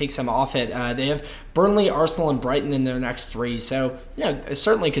that takes them off it. They have Burnley, Arsenal, and Brighton in their next 3. So I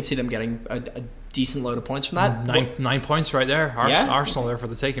certainly could see them getting a decent load of points from that. 9 points right there. Arsenal there for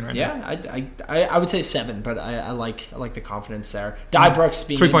the taking right now. Yeah, I would say 7, but I like the confidence there. Brooks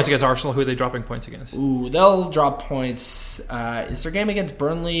being 3 points against Arsenal. Who are they dropping points against? Ooh, they'll drop points. Is their game against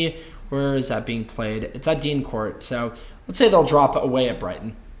Burnley? Where is that being played? It's at Dean Court. So let's say they'll drop away at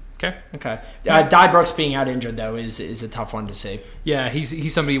Brighton. Okay. Brooks being out injured, though, is a tough one to see. Yeah,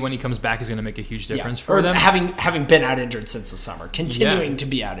 he's somebody, when he comes back, is going to make a huge difference for them. Having been out injured since the summer, continuing to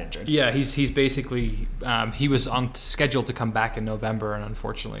be out injured. Yeah, he's basically he was on schedule to come back in November, and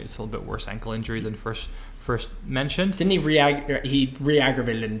unfortunately, it's a little bit worse ankle injury than first first mentioned. Didn't he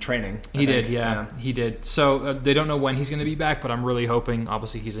re-aggravated in training? He did, yeah, he did. So they don't know when he's going to be back, but I'm really hoping,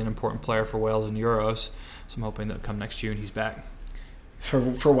 obviously he's an important player for Wales in Euros, so I'm hoping that come next June he's back.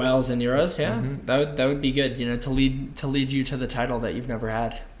 For Wales in Euros, yeah, Mm-hmm. that would be good. To lead you to the title that you've never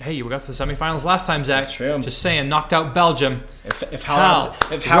had. Hey, we got to the semifinals last time, Zach. That's true. Just saying, knocked out Belgium. If Hal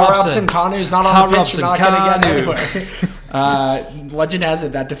Robson-Kanu's not on the pitch, you're not going to get anywhere. Legend has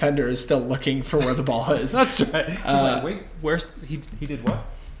it that defender is still looking for where the ball is. That's right. He's like, wait, where's he did what?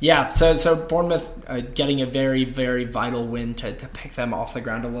 Yeah, so Bournemouth getting a very, very vital win to pick them off the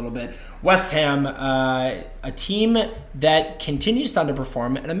ground a little bit. West Ham, a team that continues to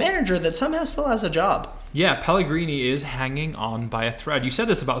underperform, and a manager that somehow still has a job. Yeah, Pellegrini is hanging on by a thread. You said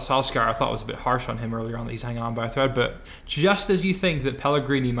this about Solskjaer. I thought it was a bit harsh on him earlier on that he's hanging on by a thread, but just as you think that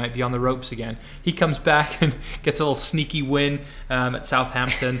Pellegrini might be on the ropes again, he comes back and gets a little sneaky win at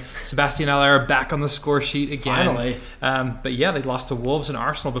Southampton. Sebastian Haller back on the score sheet again. Finally. But yeah, they lost to Wolves and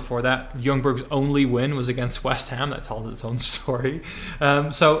Arsenal before that. Ljungberg's only win was against West Ham. That tells its own story.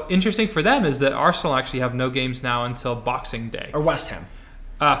 So interesting for them is that Arsenal actually have no games now until Boxing Day. Or West Ham.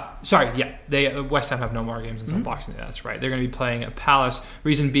 They West Ham have no more games until Boxing Day. That's right. They're going to be playing at Palace.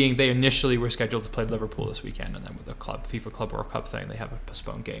 Reason being, they initially were scheduled to play Liverpool this weekend, and then with the FIFA Club World Cup thing, they have a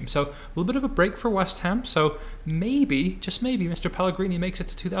postponed game. So a little bit of a break for West Ham. So maybe, just maybe, Mr. Pellegrini makes it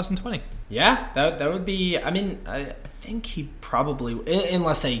to 2020. Yeah, that would be. I mean, I think he probably,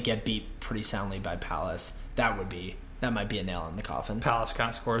 unless they get beat pretty soundly by Palace, that might be a nail in the coffin. Palace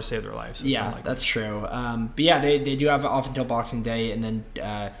can't score to save their lives. So yeah, that's true. But yeah, they do have off until Boxing Day, and then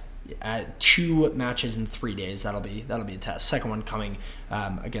 2 matches in 3 days. That'll be a test. Second one coming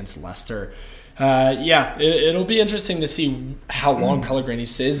against Leicester. It'll be interesting to see how long Pellegrini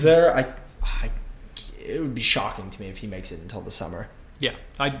stays there. It would be shocking to me if he makes it until the summer. Yeah,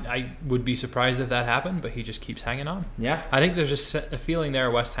 I would be surprised if that happened, but he just keeps hanging on. Yeah. I think there's just a feeling there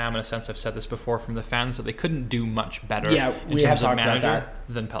at West Ham, in a sense, I've said this before, from the fans, that they couldn't do much better in terms of manager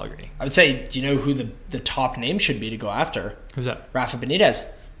than Pellegrini. I would say, do you know who the top name should be to go after? Who's that? Rafa Benitez.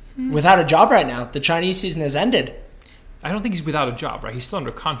 Without a job right now. The Chinese season has ended. I don't think he's without a job, right? He's still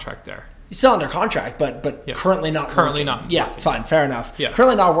under contract there. He's still under contract, but yeah. Currently not working. Yeah, fine, fair enough. Yeah.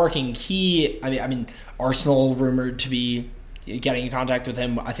 Currently not working. I mean, Arsenal rumored to be getting in contact with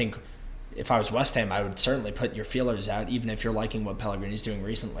him. I think if I was West Ham, I would certainly put your feelers out, even if you're liking what Pellegrini's doing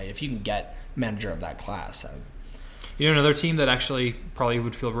recently. If you can get a manager of that class. Another team that actually probably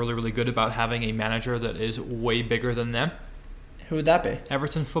would feel really, really good about having a manager that is way bigger than them. Who would that be?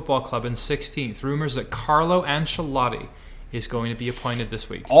 Everton Football Club in 16th. Rumors that Carlo Ancelotti is going to be appointed this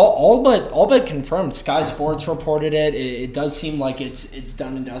week. All but confirmed. Sky Sports reported it. It does seem like it's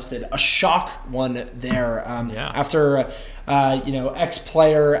done and dusted. A shock one there. After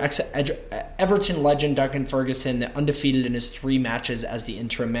Everton legend Duncan Ferguson undefeated in his 3 matches as the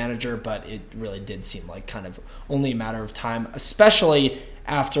interim manager, but it really did seem like kind of only a matter of time, especially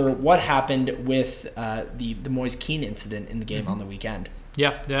after what happened with the Moise Kean incident in the game on the weekend.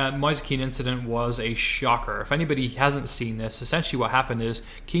 Yeah, the Moise Kean incident was a shocker. If anybody hasn't seen this, essentially what happened is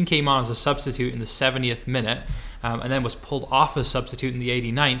Kean came on as a substitute in the 70th minute and then was pulled off as substitute in the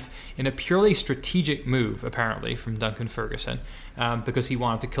 89th in a purely strategic move, apparently, from Duncan Ferguson, because he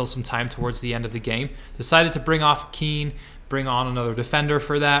wanted to kill some time towards the end of the game. Decided to bring off Kean, bring on another defender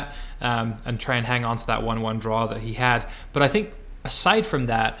for that, and try and hang on to that 1-1 draw that he had. But I think aside from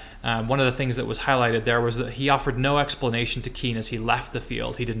that, one of the things that was highlighted there was that he offered no explanation to Kean as he left the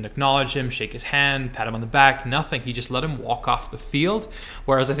field. He didn't acknowledge him, shake his hand, pat him on the back, nothing. He just let him walk off the field.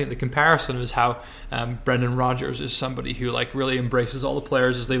 Whereas I think the comparison is how Brendan Rodgers is somebody who really embraces all the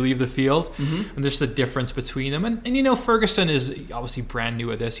players as they leave the field, and just the difference between them. And Ferguson is obviously brand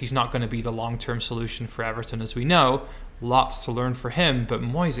new at this. He's not going to be the long-term solution for Everton, as we know. Lots to learn for him, but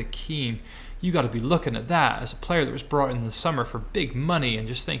Moise Kean, you got to be looking at that as a player that was brought in the summer for big money and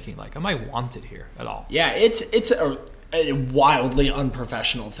just thinking, am I wanted here at all? Yeah, it's a wildly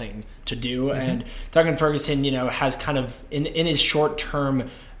unprofessional thing to do. And Duncan Ferguson, has kind of, in his short-term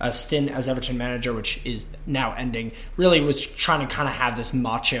stint as Everton manager, which is now ending, really was trying to kind of have this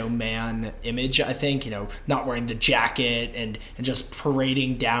macho man image, I think, not wearing the jacket and just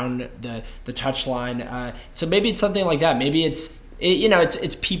parading down the touchline. So maybe it's something like that. Maybe it's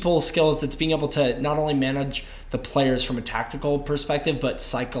people skills. That's being able to not only manage the players from a tactical perspective, but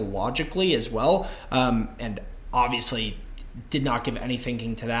psychologically as well. And obviously did not give any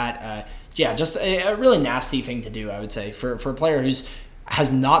thinking to that. Just a really nasty thing to do, I would say, for a player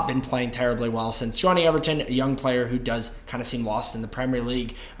has not been playing terribly well since joining Everton, a young player who does kind of seem lost in the Premier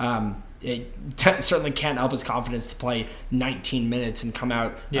League. It certainly can't help his confidence to play 19 minutes and come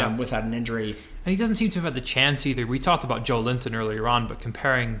out without an injury. And he doesn't seem to have had the chance either. We talked about Joe Linton earlier on, but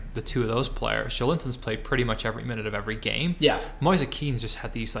comparing the two of those players, Joe Linton's played pretty much every minute of every game. Yeah. Moise Keane's just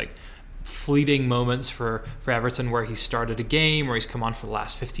had these fleeting moments for Everton where he started a game, where he's come on for the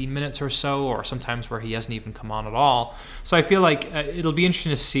last 15 minutes or so, or sometimes where he hasn't even come on at all. So I feel like it'll be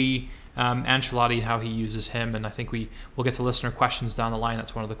interesting to see Ancelotti, how he uses him, and I think we'll get to listener questions down the line.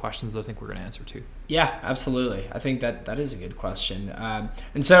 That's one of the questions that I think we're going to answer too. Yeah, absolutely. I think that is a good question.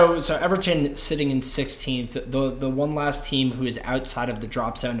 And so Everton sitting in 16th, the one last team who is outside of the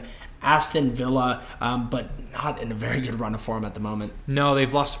drop zone, Aston Villa, but not in a very good run of form at the moment. No,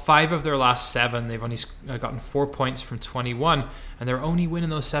 they've lost 5 of their last 7. They've only gotten 4 points from 21, and their only win in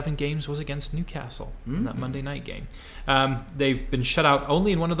those 7 games was against Newcastle in that Monday night game. They've been shut out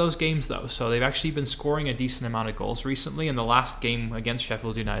only in one of those games, though, so they've actually been scoring a decent amount of goals recently, and the last game against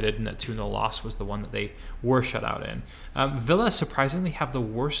Sheffield United in that 2-0 loss was the one that they were shut out in. Villa surprisingly have the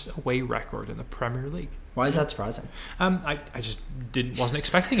worst away record in the Premier League. Why is that surprising? I just wasn't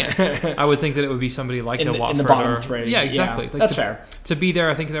expecting it. I would think that it would be somebody like a Watford. In the bottom 3. Yeah, exactly. Yeah, that's fair. To be there,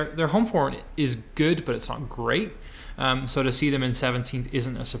 I think their home form is good, but it's not great. So to see them in 17th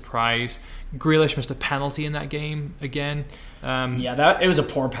isn't a surprise. Grealish missed a penalty in that game again. It was a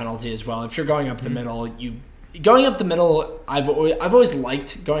poor penalty as well. If you're going up the middle, going up the middle, I've always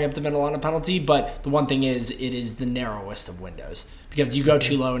liked going up the middle on a penalty, but the one thing is, it is the narrowest of windows. Because you go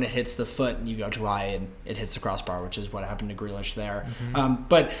too low and it hits the foot, and you go too high and it hits the crossbar, which is what happened to Grealish there.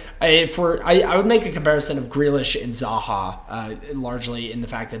 But I would make a comparison of Grealish and Zaha largely in the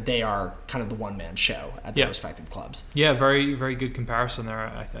fact that they are kind of the one-man show at their respective clubs. Yeah, very, very good comparison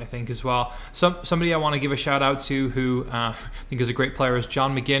there, I think, as well. Somebody I want to give a shout-out to who I think is a great player is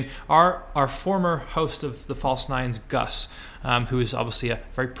John McGinn, our former host of the False Nines, Gus, who is obviously a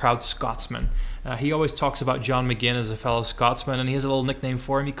very proud Scotsman. He always talks about John McGinn as a fellow Scotsman, and he has a little nickname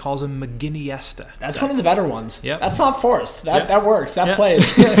for him. He calls him McGinniesta. That's one of the better ones. Yep. That's not forced. That works. That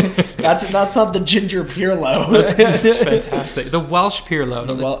plays. That's not the Ginger Pirlo. That's fantastic. The Welsh Pirlo.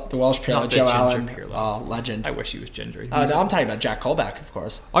 The Welsh Pirlo. Joe Allen. Pirlo. Legend. I wish he was ginger. No, I'm talking about Jack Colback, of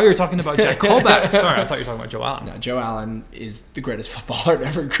course. Oh, you're talking about Jack Colback. Sorry, I thought you were talking about Joe Allen. No, Joe Allen is the greatest footballer to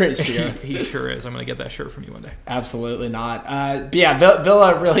ever grace the earth. He sure is. I'm going to get that shirt from you one day. Absolutely not. But yeah,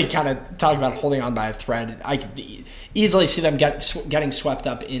 Villa really kind of talk about holding on by a thread. I could easily see them getting swept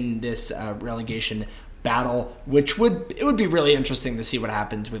up in this relegation battle, which would be really interesting to see what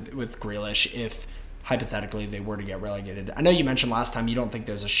happens with Grealish if hypothetically they were to get relegated. I know you mentioned last time you don't think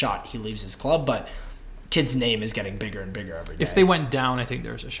there's a shot he leaves his club, but kid's name is getting bigger and bigger every day. If they went down, I think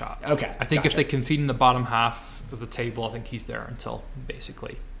there's a shot. Okay, I think if they compete in the bottom half of the table, I think he's there until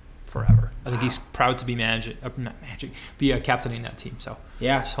basically forever. I think he's proud to be captaining that team. So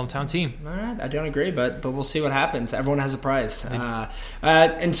yeah, it's hometown team. All right, I don't agree, but we'll see what happens. Everyone has a prize,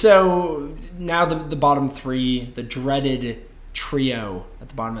 and so now the bottom 3, the dreaded trio at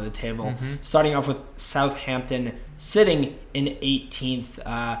the bottom of the table, starting off with Southampton sitting in 18th,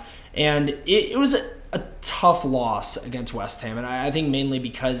 and it was a tough loss against West Ham, and I think mainly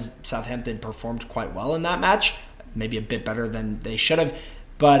because Southampton performed quite well in that match, maybe a bit better than they should have.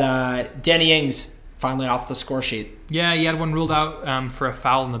 But Danny Ings finally off the score sheet. Yeah, he had one ruled out for a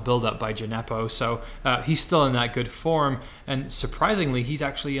foul in the build-up by Gineppo, so he's still in that good form. And surprisingly, he's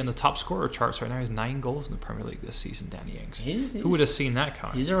actually in the top scorer charts right now. He has 9 goals in the Premier League this season, Danny Ings. Who would have seen that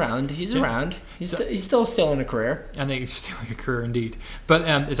coming? He's around. He's still in a career. I think he's still in a career indeed. But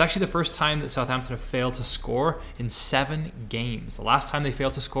it's actually the first time that Southampton have failed to score in 7 games. The last time they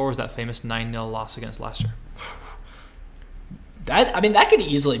failed to score was that famous 9-0 loss against Leicester. That could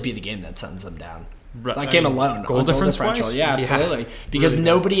easily be the game that sends them down. That game alone, goal differential. Yeah, absolutely. Because really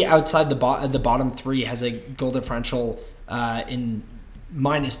nobody outside the bottom 3 has a goal differential in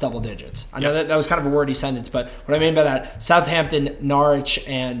minus double digits. I know that was kind of a wordy sentence, but what I mean by that, Southampton, Norwich,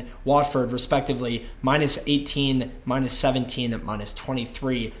 and Watford, respectively, minus 18, minus 17, and minus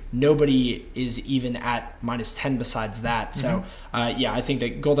 23. Nobody is even at minus 10 besides that. So, I think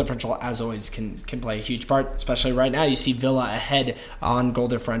that goal differential, as always, can play a huge part, especially right now. You see Villa ahead on goal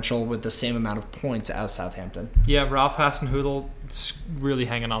differential with the same amount of points as Southampton. Yeah, Ralph Hasenhüttl really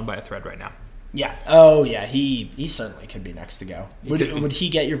hanging on by a thread right now. Yeah. Oh, yeah. He certainly could be next to go. Would he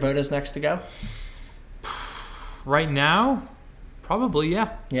get your vote as next to go? Right now, probably.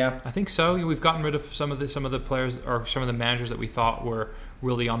 Yeah. Yeah. I think so. We've gotten rid of some of the players or some of the managers that we thought were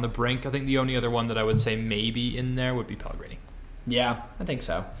really on the brink. I think the only other one that I would say maybe in there would be Pellegrini. Yeah, I think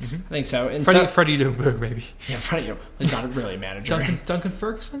so. I think so. And Freddie Ljungberg, maybe. Yeah, Freddie. He's not really a manager. Duncan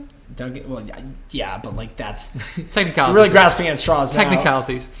Ferguson? Well, yeah, but that's technicalities. You're really grasping at straws now.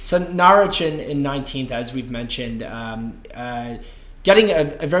 Technicalities. So Norwich in 19th, as we've mentioned. getting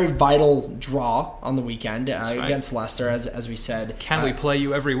a very vital draw on the weekend against Leicester, as we said. Can we play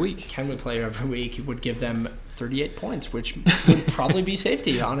you every week? Can we play you every week? It would give them 38 points, which would probably be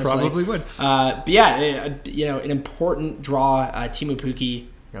safety, honestly. Probably would. But yeah, an important draw. Teemu Pukki,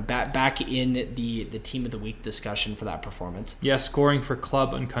 back in the team of the week discussion for that performance. Yeah, scoring for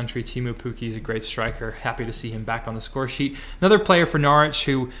club and country. Teemu Pukki is a great striker. Happy to see him back on the score sheet. Another player for Norwich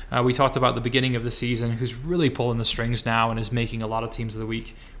who we talked about at the beginning of the season, who's really pulling the strings now and is making a lot of teams of the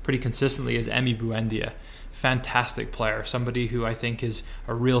week pretty consistently, is Emi Buendia. Fantastic player, somebody who I think is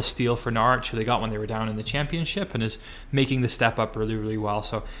a real steal for Norwich, who they got when they were down in the Championship, and is making the step up really, really well.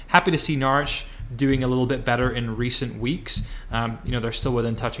 So happy to see Norwich doing a little bit better in recent weeks. They're still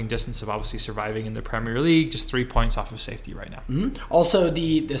within touching distance of obviously surviving in the Premier League, just 3 points off of safety right now. Mm-hmm. Also,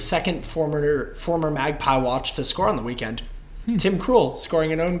 the second former Magpie watch to score on the weekend. Tim Krul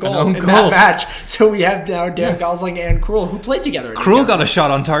scoring an own goal in that match. So we have now Dan Gosling and Krul, who played together. Krul got a shot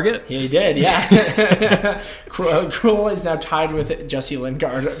on target. He did, yeah. Krul is now tied with Jesse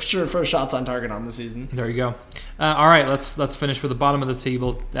Lingard for shots on target on the season. There you go. All right, let's finish with the bottom of the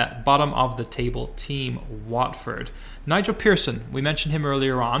table. That bottom of the table team, Watford. Nigel Pearson, we mentioned him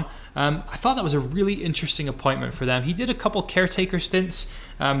earlier on. I thought that was a really interesting appointment for them. He did a couple caretaker stints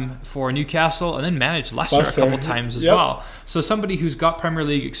for Newcastle and then managed Leicester a couple times as well. So somebody who's got Premier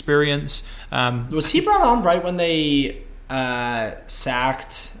League experience. Was he brought on right when they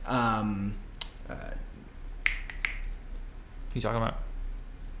sacked... Who you talking about?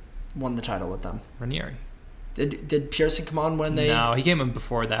 Won the title with them. Ranieri. Did Pearson come on when they... No, he came in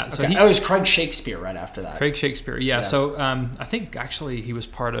before that. So it was Craig Shakespeare right after that. Craig Shakespeare, yeah. So I think actually he was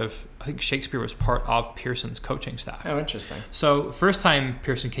Shakespeare was part of Pearson's coaching staff. Oh, interesting. So first time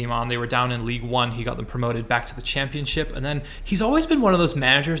Pearson came on, they were down in League One. He got them promoted back to the Championship. And then he's always been one of those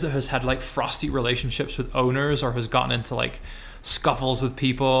managers that has had like frosty relationships with owners or has gotten into like scuffles with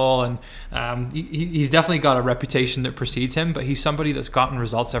people, and he's definitely got a reputation that precedes him, but he's somebody that's gotten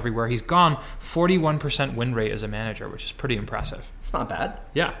results everywhere he's gone. 41% win rate as a manager, which is pretty impressive. It's not bad.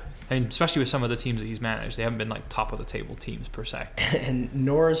 Yeah. I mean, especially with some of the teams that he's managed. They haven't been like top of the table teams per se. And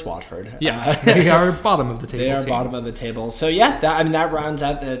nor is Watford. Yeah, they are bottom of the table. They are bottom of the table. So yeah, that rounds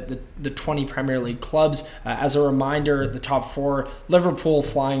out the 20 Premier League clubs. As a reminder, the top four, Liverpool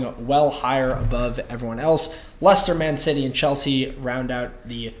flying well higher above everyone else. Leicester, Man City, and Chelsea round out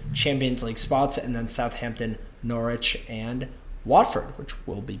the Champions League spots, and then Southampton, Norwich, and Watford, which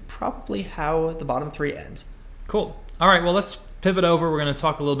will be probably how the bottom three ends. Cool. All right, well, let's pivot over. We're going to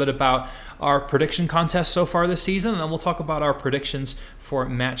talk a little bit about our prediction contest so far this season, and then we'll talk about our predictions for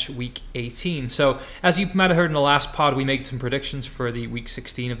match week 18. So as you might have heard in the last pod, we made some predictions for the week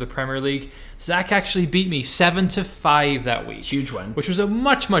 16 of the Premier League. Zach actually beat me 7-5 that week. Huge win. Which was a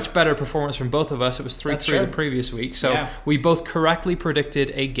much, much better performance from both of us. It was 3-3 the previous week. So we both correctly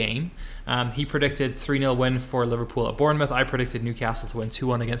predicted a game. He predicted 3-0 win for Liverpool at Bournemouth. I predicted Newcastle to win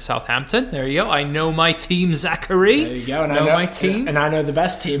 2-1 against Southampton. There you go. I know my team, Zachary. There you go. And I know my team. And I know the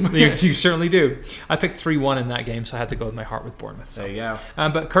best team. You certainly do. I picked 3-1 in that game, so I had to go with my heart with Bournemouth. There you go.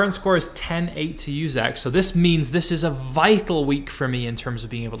 But current score is 10-8 to you, Zach. So this means this is a vital week for me in terms of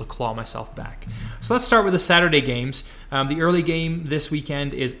being able to claw myself back. So let's start with the Saturday games. The early game this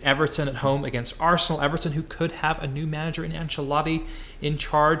weekend is Everton at home against Arsenal. Everton, who could have a new manager in Ancelotti in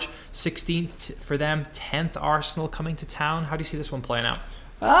charge. 16th for them, 10th Arsenal coming to town. How do you see this one playing out?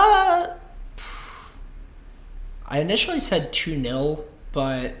 I initially said 2-0, or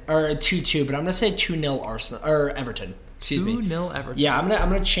 2-2, but I'm gonna say 2-0 Arsenal or Everton. Excuse me. 2-0 Everton. Yeah, I'm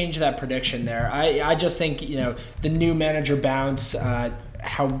gonna change that prediction there. I just think the new manager bounce,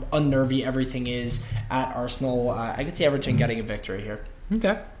 how unnervy everything is at Arsenal. I could see Everton getting a victory here.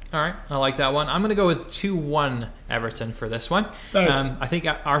 Okay. All right, I like that one. I'm going to go with 2-1 Everton for this one. Nice. I think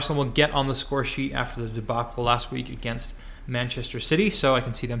Arsenal will get on the score sheet after the debacle last week against Manchester City, so I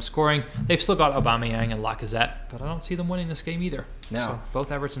can see them scoring. They've still got Aubameyang and Lacazette, but I don't see them winning this game either. No. So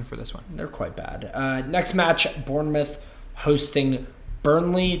both Everton for this one. They're quite bad. Next match, Bournemouth hosting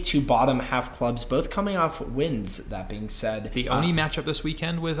Burnley, two bottom half clubs, both coming off wins, that being said. The only matchup this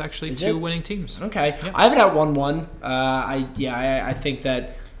weekend with actually two winning teams. Okay. Yep. I have it at 1-1. I think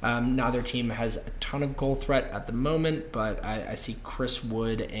that neither team has a ton of goal threat at the moment, but I see Chris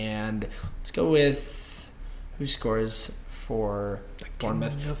Wood, and let's go with who scores for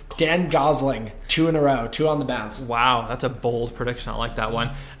Bournemouth. Dan Gosling, 2 in a row, 2 on the bounce. Wow, that's a bold prediction. I like that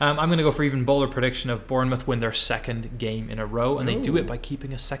one. I'm going to go for even bolder prediction of Bournemouth win their second game in a row, and they do it by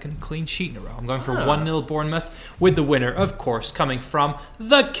keeping a second clean sheet in a row. I'm going for 1-0 Bournemouth, with the winner, of course, coming from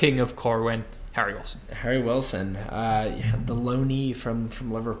the King of Corwin, Harry Wilson. Harry Wilson, the loanee from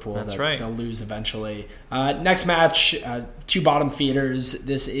Liverpool. That's right. They'll lose eventually. Next match, two bottom feeders.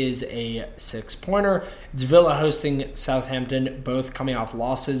 This is a 6-pointer. It's Villa hosting Southampton, both coming off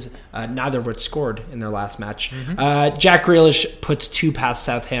losses, neither of which scored in their last match. Jack Grealish puts 2 past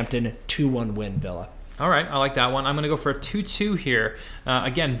Southampton, 2-1 win Villa. All right, I like that one. I'm going to go for a 2-2 here.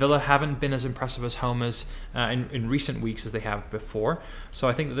 Again, Villa haven't been as impressive as home as in recent weeks as they have before. So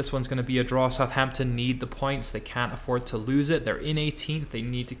I think that this one's going to be a draw. Southampton need the points. They can't afford to lose it. They're in 18th. They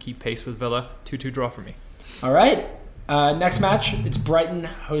need to keep pace with Villa. 2-2 draw for me. All right. Next match, it's Brighton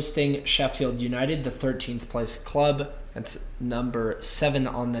hosting Sheffield United, the 13th place club. That's number 7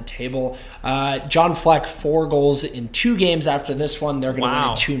 on the table. John Fleck, 4 goals in 2 games after this one. They're going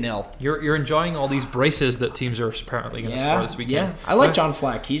to win it 2-0. You're enjoying all these braces that teams are apparently going to score this weekend. Yeah, I like John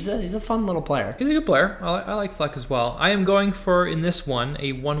Fleck. He's a fun little player. He's a good player. I like Fleck as well. I am going for, in this one,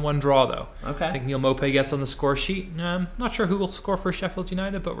 a 1-1 draw, though. Okay. I think Neil Maupay gets on the score sheet. Not sure who will score for Sheffield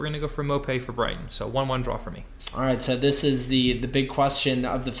United, but we're going to go for Maupay for Brighton. So 1-1 draw for me. All right, so this is the big question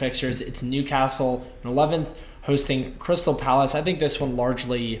of the fixtures. It's Newcastle in 11th. Hosting Crystal Palace. I think this one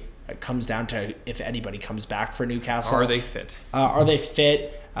largely comes down to if anybody comes back for Newcastle. Are they fit?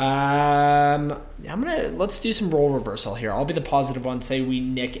 Let's do some role reversal here. I'll be the positive one. Say we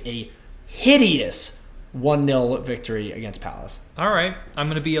nick a hideous 1-0 victory against Palace. All right. I'm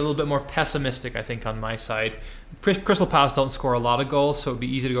going to be a little bit more pessimistic, I think, on my side. Crystal Palace don't score a lot of goals, so it'd be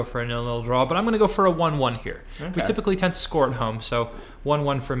easy to go for a 0-0 draw, but I'm going to go for a 1-1 here. Okay. We typically tend to score at home, so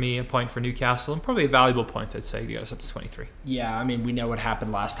 1-1 for me, a point for Newcastle, and probably a valuable point, I'd say, to get us up to 23. Yeah, I mean, we know what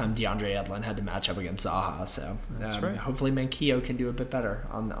happened last time DeAndre Edlin had to match up against Zaha, so that's right. Hopefully Manquillo can do a bit better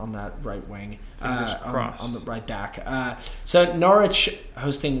on that right wing. Fingers crossed. On the right back. So Norwich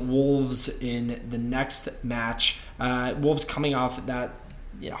hosting Wolves in the next match. Wolves coming off that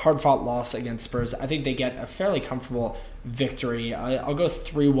hard-fought loss against Spurs. I think they get a fairly comfortable victory. I'll go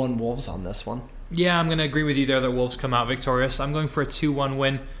 3-1 Wolves on this one. Yeah, I'm going to agree with you there that Wolves come out victorious. I'm going for a 2-1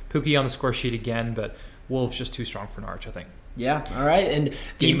 win. Pookie on the score sheet again, but Wolves just too strong for Norwich, I think. Yeah, all right. And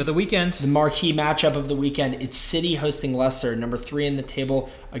game of the weekend. The marquee matchup of the weekend, it's City hosting Leicester, number 3 in the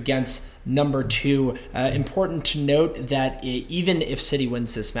table against number 2. Important to note that even if City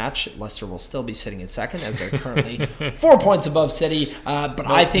wins this match, Leicester will still be sitting in second as they're currently 4 points above City. But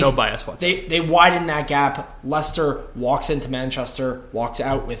I think no bias whatsoever. They widen that gap. Leicester walks into Manchester, walks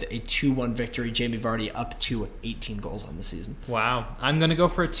out with a 2-1 victory. Jamie Vardy up to 18 goals on the season. Wow. I'm going to go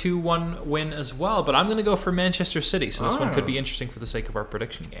for a 2-1 win as well, but I'm going to go for Manchester City. So this one could be interesting for the sake of our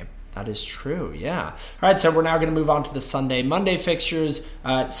prediction game. That is true, yeah. All right, so we're now going to move on to the Sunday-Monday fixtures.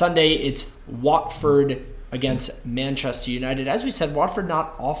 Sunday, it's Watford against Manchester United. As we said, Watford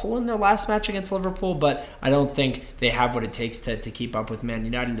not awful in their last match against Liverpool, but I don't think they have what it takes to keep up with Man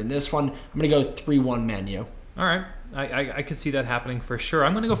United in this one. I'm going to go 3-1 Man U. All right, I could see that happening for sure.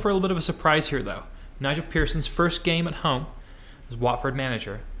 I'm going to go for a little bit of a surprise here, though. Nigel Pearson's first game at home as Watford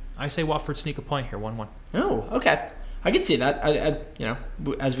manager. I say Watford sneak a point here, 1-1. Oh, okay. I could see that.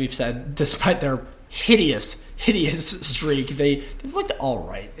 As we've said, despite their hideous streak, they've looked all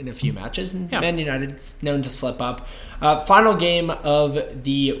right in a few matches. And Man United known to slip up. Final game of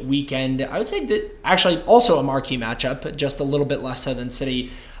the weekend. I would say that actually also a marquee matchup, just a little bit less so than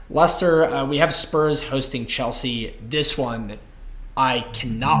City. Leicester. We have Spurs hosting Chelsea. This one, I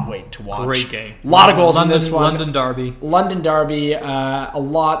cannot wait to watch. Great game. A lot of goals in this one. London derby. A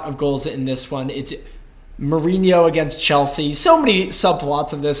lot of goals in this one. It's Mourinho against Chelsea. So many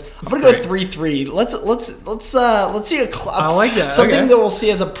subplots of this. I'm gonna go 3-3. Let's see I like that. Something that we'll see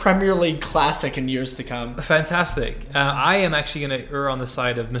as a Premier League classic in years to come. Fantastic. I am actually going to err on the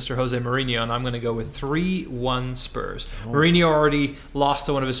side of Mr. Jose Mourinho, and I'm going to go with 3-1 Spurs. Oh. Mourinho already lost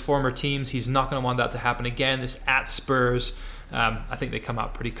to one of his former teams. He's not going to want that to happen again. This at Spurs. I think they come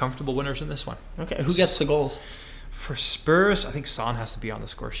out pretty comfortable winners in this one. Okay, who gets the goals? For Spurs, I think Son has to be on the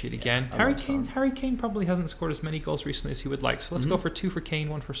score sheet again. Harry Kane probably hasn't scored as many goals recently as he would like. So let's go for 2 for Kane,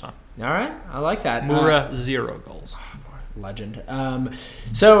 1 for Son. All right, I like that. Moura, 0 goals. Legend.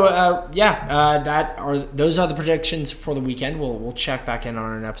 Those are the predictions for the weekend. We'll check back in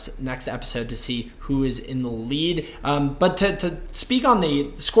on our next episode to see who is in the lead. But to speak on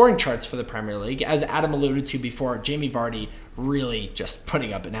the scoring charts for the Premier League, as Adam alluded to before, Jamie Vardy really just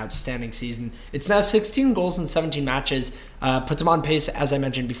putting up an outstanding season. It's now 16 goals in 17 matches. Puts him on pace, as I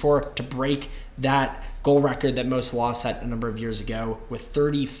mentioned before, to break that goal record that Mo Salah set a number of years ago with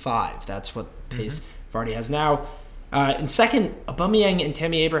 35. That's what pace Vardy has now. In second, Aubameyang and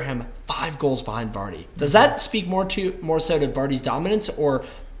Tammy Abraham, 5 goals behind Vardy. Does that speak more so to Vardy's dominance or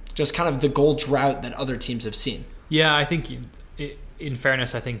just kind of the goal drought that other teams have seen? Yeah, I think in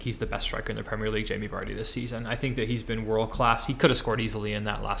fairness, I think he's the best striker in the Premier League, Jamie Vardy, this season. I think that he's been world class. He could have scored easily in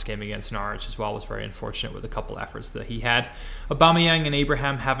that last game against Norwich as well. It was very unfortunate with a couple efforts that he had. Aubameyang and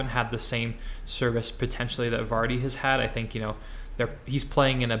Abraham haven't had the same service potentially that Vardy has had. I think, he's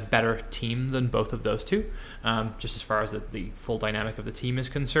playing in a better team than both of those two, just as far as the full dynamic of the team is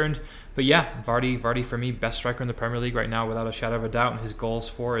concerned. But yeah, Vardy for me, best striker in the Premier League right now without a shadow of a doubt, and his goals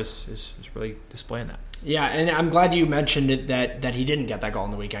for is really displaying that. Yeah, and I'm glad you mentioned it that he didn't get that goal on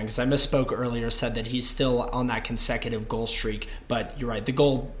the weekend, because I misspoke earlier, said that he's still on that consecutive goal streak. But you're right, the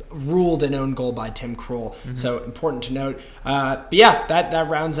goal ruled an own goal by Tim Krul, so important to note. But yeah, that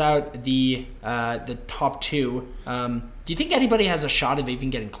rounds out the top two. Do you think anybody has a shot of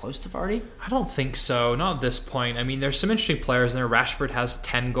even getting close to Vardy? I don't think so, not at this point. I mean, there's some interesting players in there. Rashford has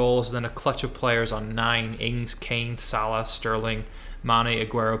 10 goals, then a clutch of players on 9. Ings, Kane, Salah, Sterling, Mane,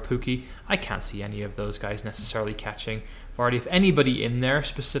 Aguero, Pukki. I can't see any of those guys necessarily catching Vardy. If anybody in there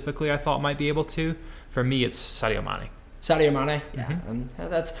specifically I thought might be able to, for me it's Sadio Mane. Sadio Mane, yeah,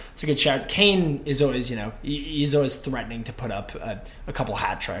 that's a good shout. Kane is always, he's always threatening to put up a couple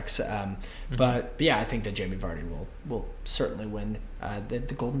hat tricks, but yeah, I think that Jamie Vardy will certainly win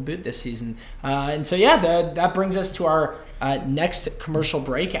the Golden Boot this season. And so yeah, that brings us to our next commercial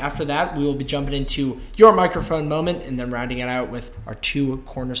break. After that, we will be jumping into your microphone moment, and then rounding it out with our two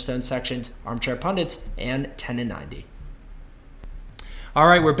cornerstone sections: Armchair Pundits and 10 and 90. All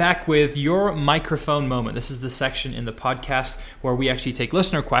right, we're back with your microphone moment. This is the section in the podcast where we actually take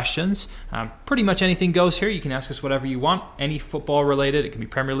listener questions. Pretty much anything goes here. You can ask us whatever you want, any football related. It can be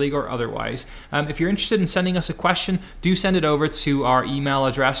Premier League or otherwise. If you're interested in sending us a question, do send it over to our email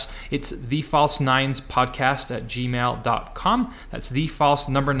address. It's thefalse9spodcast@gmail.com. That's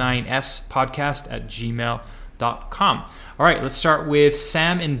thefalse9spodcast@gmail.com. All right, let's start with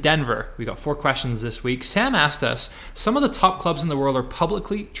Sam in Denver. We got 4 questions this week. Sam asked us, some of the top clubs in the world are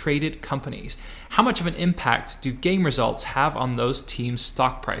publicly traded companies. How much of an impact do game results have on those teams'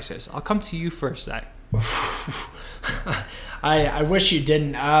 stock prices? I'll come to you first, Zach. I wish you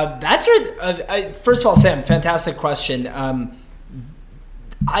didn't. First of all, Sam, fantastic question.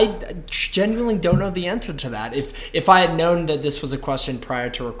 I genuinely don't know the answer to that. If I had known that this was a question prior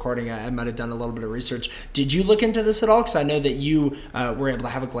to recording, I might have done a little bit of research. Did you look into this at all? Because I know that you were able to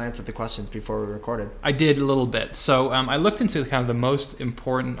have a glance at the questions before we recorded. I did a little bit. So I looked into kind of the most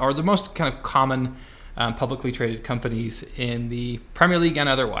important or the most kind of common publicly traded companies in the Premier League and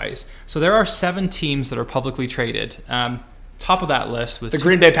otherwise. So there are 7 teams that are publicly traded. Top of that list with the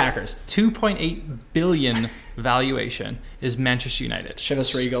Green Bay Packers, $2.8 billion valuation is Manchester United.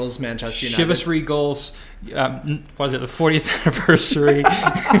 Chivas Regals, Manchester United. Chivas Regals, was it the 40th anniversary?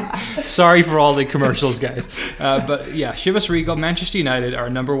 Sorry for all the commercials, guys. But yeah, Chivas Regal, Manchester United are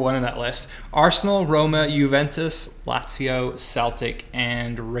number 1 on that list. Arsenal, Roma, Juventus, Lazio, Celtic,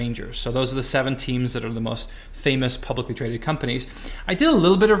 and Rangers. So those are the 7 teams that are the most famous publicly traded companies. I did a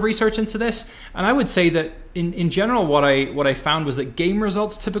little bit of research into this, and I would say that in general what I found was that game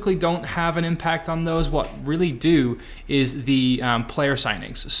results typically don't have an impact on those. What really do is the player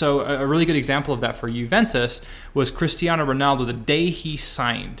signings. So a really good example of that for Juventus was Cristiano Ronaldo. The day he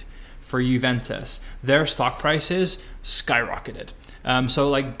signed for Juventus, their stock prices skyrocketed. So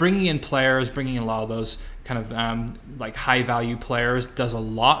like bringing in players, bringing in a lot of those kind of like high value players does a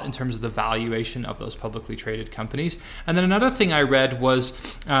lot in terms of the valuation of those publicly traded companies. And then another thing I read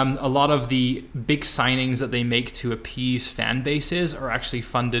was a lot of the big signings that they make to appease fan bases are actually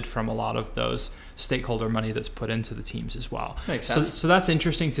funded from a lot of those stakeholder money that's put into the teams as well. Makes sense. So that's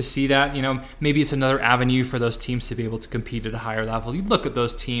interesting to see that, maybe it's another avenue for those teams to be able to compete at a higher level. You look at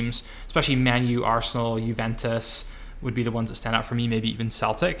those teams, especially Man U, Arsenal, Juventus, would be the ones that stand out for me, maybe even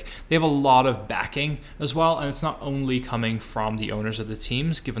Celtic. They have a lot of backing as well, and it's not only coming from the owners of the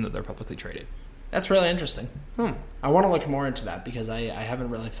teams, given that they're publicly traded. That's really interesting. I want to look more into that because I haven't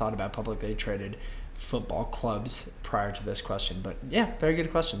really thought about publicly traded football clubs prior to this question. But yeah, very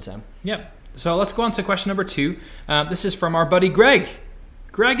good question, Sam. Yeah. So let's go on to question number 2. This is from our buddy Greg.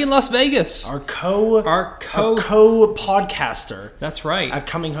 Greg in Las Vegas. Our co-podcaster. That's right. At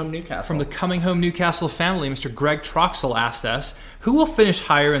Coming Home Newcastle. From the Coming Home Newcastle family, Mr. Greg Troxel asked us, who will finish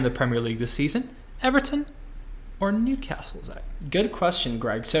higher in the Premier League this season? Everton or Newcastle, Zach? Good question,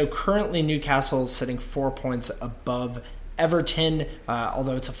 Greg. So currently Newcastle is sitting 4 points above Everton,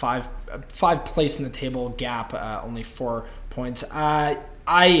 although it's a five place in the table gap, only 4 points.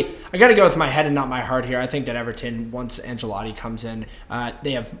 I got to go with my head and not my heart here. I think that Everton, once Ancelotti comes in,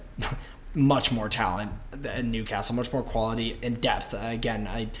 they have much more talent than Newcastle, much more quality and depth. Again,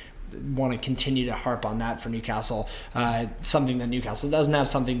 I want to continue to harp on that for Newcastle. Something that Newcastle doesn't have,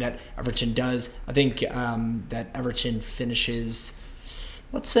 something that Everton does. I think that Everton finishes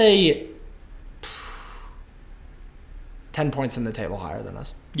let's say 10 points in the table higher than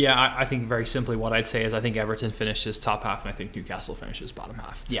us. Yeah, I think very simply what I'd say is I think Everton finishes top half and I think Newcastle finishes bottom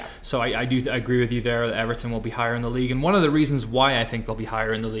half. Yeah. So I do agree with you there that Everton will be higher in the league. And one of the reasons why I think they'll be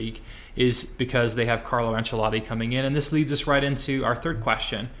higher in the league is because they have Carlo Ancelotti coming in. And this leads us right into our third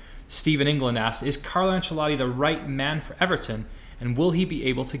question. Steve in England asked, is Carlo Ancelotti the right man for Everton? And will he be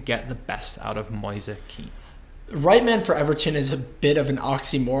able to get the best out of Moise Kean? Right man for Everton is a bit of an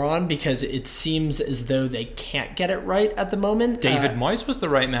oxymoron because it seems as though they can't get it right at the moment. David Moyes was the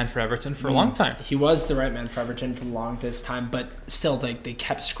right man for Everton for a long time. He was the right man for Everton for the longest time, but still they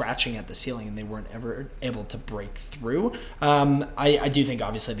kept scratching at the ceiling and they weren't ever able to break through. I do think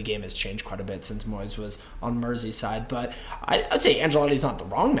obviously the game has changed quite a bit since Moyes was on Merseyside, but I'd say Ancelotti's not the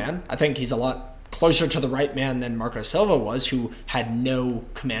wrong man. I think he's a lot closer to the right man than Marco Silva was, who had no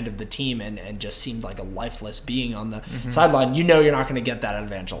command of the team and just seemed like a lifeless being on the sideline. You know you're not going to get that out of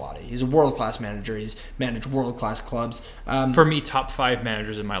Ancelotti. He's a world-class manager. He's managed world-class clubs. For me, top 5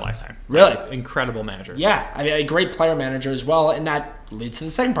 managers in my lifetime. Really? Incredible manager. Yeah. I mean, a great player manager as well, and that leads to the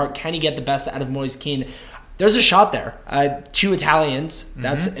second part. Can he get the best out of Moise Kean? There's a shot there. 2 Italians.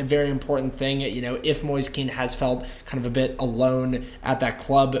 That's a very important thing. You know, if Moise Kean has felt kind of a bit alone at that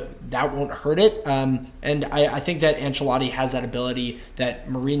club, that won't hurt it. And I think that Ancelotti has that ability that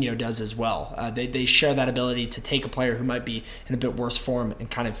Mourinho does as well. They share that ability to take a player who might be in a bit worse form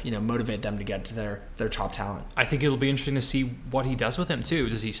and kind of, motivate them to get to their top talent. I think it'll be interesting to see what he does with him too.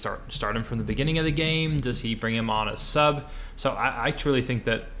 Does he start him from the beginning of the game? Does he bring him on as sub? So I truly think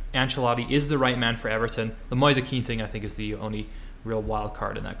that Ancelotti is the right man for Everton. The Moise Kean thing, I think, is the only real wild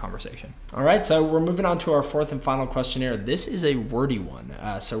card in that conversation. All right, so we're moving on to our fourth and final questionnaire. This is a wordy one.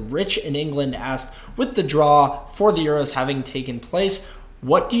 So Rich in England asked, with the draw for the Euros having taken place,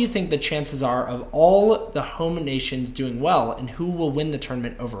 what do you think the chances are of all the home nations doing well, and who will win the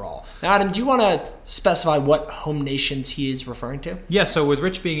tournament overall? Now, Adam, do you want to specify what home nations he is referring to? Yeah, so with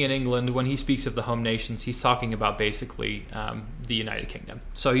Rich being in England, when he speaks of the home nations, he's talking about basically the United Kingdom.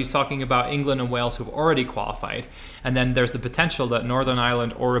 So he's talking about England and Wales who've already qualified, and then there's the potential that Northern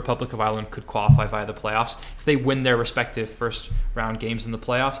Ireland or Republic of Ireland could qualify via the playoffs. If they win their respective first round games in the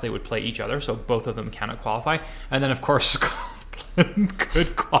playoffs, they would play each other, so both of them cannot qualify. And then, of course, Scotland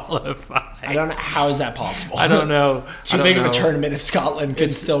could qualify. I don't know. How is that possible? I don't know. Too big of a tournament if Scotland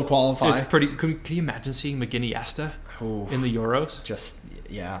could still qualify. It's pretty. Can you imagine seeing McGuinness in the Euros?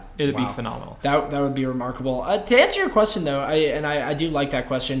 Yeah. It'd be phenomenal. That would be remarkable. To answer your question, though, I do like that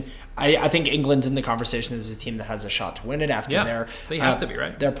question. I think England's in the conversation as a team that has a shot to win it after they have to be,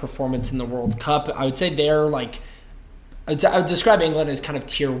 right? Their performance in the World Cup. I would say they're like... I would describe England as kind of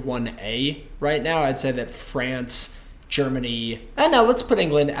tier 1A right now. I'd say that France, Germany, and now let's put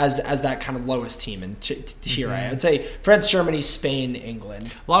England as that kind of lowest team in tier A. I'd say France, Germany, Spain,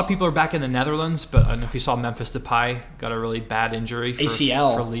 England. A lot of people are back in the Netherlands, but I don't know if you saw Memphis Depay got a really bad injury for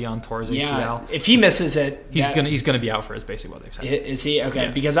ACL for Leon Torres ACL. Yeah, if he misses it, he's gonna be out for, is basically what they've said. Is he okay?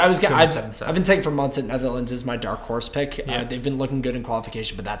 Yeah. Because I've been saying for months that Netherlands is my dark horse pick. Yeah. They've been looking good in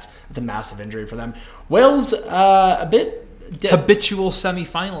qualification, but that's a massive injury for them. Wales, a bit habitual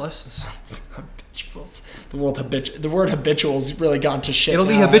semi-finalists. The word habitual's really gone to shit. It'll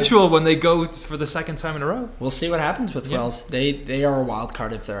be habitual when they go for the second time in a row. We'll see what happens with Wales. They are a wild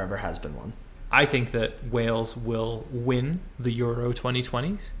card if there ever has been one. I think that Wales will win the Euro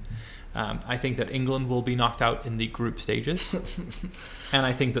 2020s. I think that England will be knocked out in the group stages. And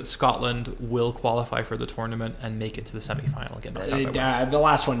I think that Scotland will qualify for the tournament and make it to the semi-final again. The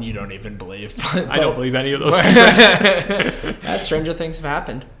last one you don't even believe. But I don't believe any of those things. Stranger things have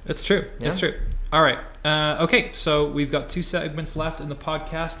happened. It's true. Yeah. It's true. All right. Okay, so we've got 2 segments left in the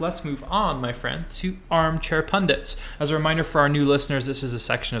podcast. Let's move on, my friend, to Armchair Pundits. As a reminder for our new listeners, this is a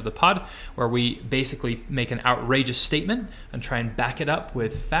section of the pod where we basically make an outrageous statement and try and back it up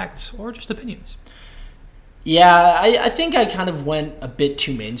with facts or just opinions. Yeah, I think I kind of went a bit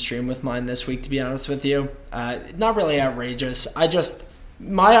too mainstream with mine this week, to be honest with you. Not really outrageous.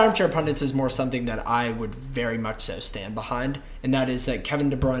 My Armchair Pundits is more something that I would very much so stand behind, and that is that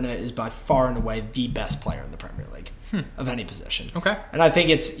Kevin De Bruyne is by far and away the best player in the Premier League of any position. Okay. And I think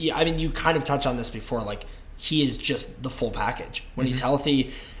you kind of touched on this before, like, he is just the full package. When he's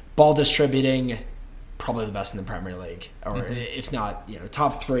healthy, ball distributing, probably the best in the Premier League, or if not,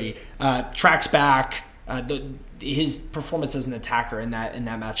 top 3. Tracks back. His performance as an attacker in that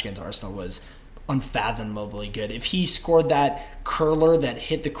match against Arsenal was unfathomably good. If he scored that curler that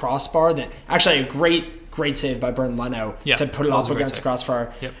hit the crossbar, that actually a great save by Bernd Leno to put it up against the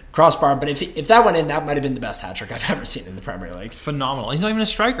crossbar. But if that went in, that might have been the best hat trick I've ever seen in the Premier League. Phenomenal. He's not even a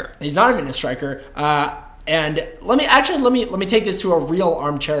striker. And let me take this to a real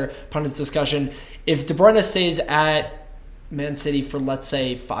armchair pundits discussion. If De Bruyne stays at Man City for, let's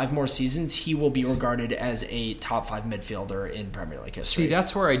say, 5 more seasons, he will be regarded as a top 5 midfielder in Premier League history. See,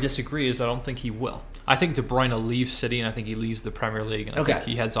 that's where I disagree, is I don't think he will. I think De Bruyne leaves City, and I think he leaves the Premier League, and I think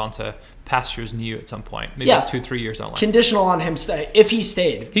he heads on to pastures new at some point. Maybe 2-3 years down the line. Conditional on him if he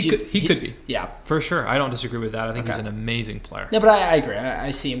stayed. He could be. Yeah. For sure. I don't disagree with that. I think he's an amazing player. Yeah, but I agree.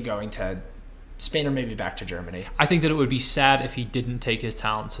 I see him going to Spain or maybe back to Germany. I think that it would be sad if he didn't take his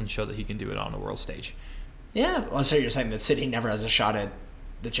talents and show that he can do it on a world stage. Yeah. Well, so you're saying that City never has a shot at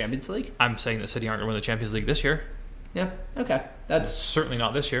the Champions League? I'm saying that City aren't going to win the Champions League this year. Yeah. Okay. That's certainly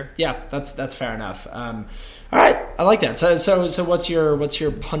not this year. Yeah. That's fair enough. All right. I like that. So what's your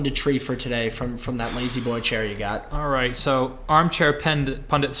punditry for today from that lazy boy chair you got? All right. So armchair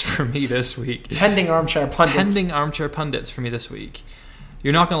pundits for me this week. Pending armchair pundits for me this week.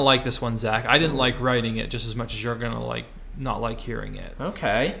 You're not going to like this one, Zach. I didn't like writing it just as much as you're going to not like hearing it.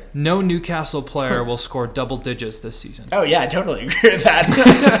 Okay. No Newcastle player will score double digits this season. Oh yeah, I totally agree with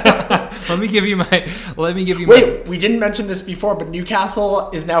that. Let me give you my. Wait, we didn't mention this before, but Newcastle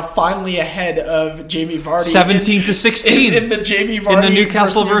is now finally ahead of Jamie Vardy. 17-16 in the Jamie Vardy in the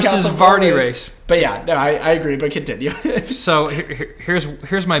Newcastle versus Vardy race. But yeah, no, I agree. But continue. So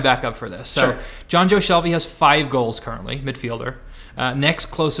here's my backup for this. So sure. John Joe Shelvey has 5 goals currently, midfielder. Next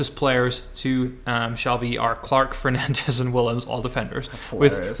closest players to Shelvey are Clark, Fernandez, and Willems, all defenders. That's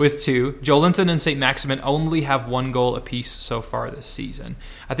hilarious. With 2. Joelinton and St. Maximin only have 1 goal apiece so far this season.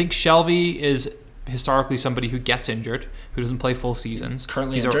 I think Shelvey is historically somebody who gets injured, who doesn't play full seasons.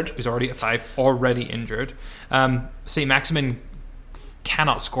 Currently injured. He's already at 5, already injured. St. Maximin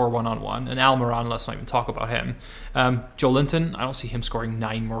cannot score one-on-one, and Almiron, let's not even talk about him. Joelinton, I don't see him scoring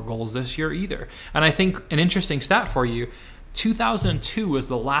 9 more goals this year either. And I think an interesting stat for you, 2002 was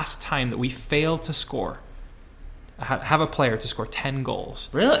the last time that we failed to score, have a player to score 10 goals.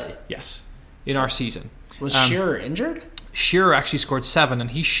 Really? Yes, in our season. Was Shearer injured? Shearer actually scored 7,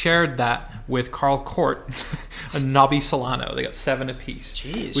 and he shared that with Carl Court and Nobby Solano. They got 7 apiece.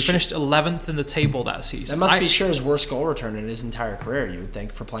 Jeez. We finished 11th in the table that season. That must be Shearer's worst goal return in his entire career, you would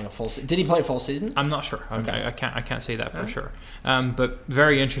think, for playing a full season. Did he play a full season? I'm not sure. Okay. I can't say that for sure. But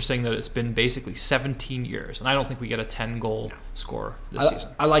very interesting that it's been basically 17 years, and I don't think we get a 10-goal score this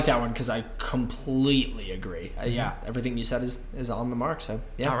season. I like that one because I completely agree. Yeah, everything you said is on the mark. So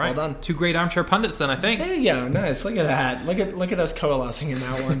yeah, all right. Well done. 2 great armchair pundits then, I think. There you go. Nice. Look at that. Look at us coalescing in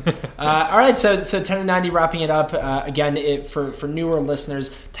that one. All right. So 10 and 90, wrapping it up. Again, for newer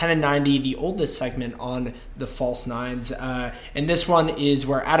listeners, 10 and 90, the oldest segment on the False Nines. And this one is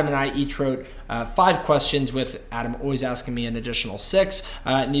where Adam and I each wrote 5 questions, with Adam always asking me an additional 6.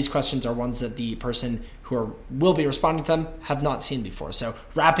 And these questions are ones that the person who will be responding to them have not seen before. So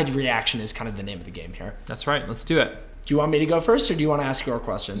rapid reaction is kind of the name of the game here. That's right. Let's do it. Do you want me to go first, or do you want to ask your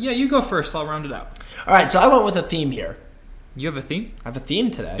questions? Yeah, you go first. I'll round it out. All right. So I went with a theme here. You have a theme? I have a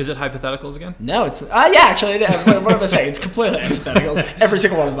theme today. Is it hypotheticals again? No, it's... yeah, actually. What am I saying? It's completely hypotheticals. Every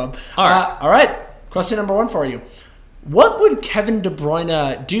single one of them. All right. All right. Question number 1 for you. What would Kevin De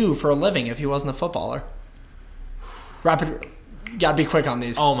Bruyne do for a living if he wasn't a footballer? Rapid... Gotta be quick on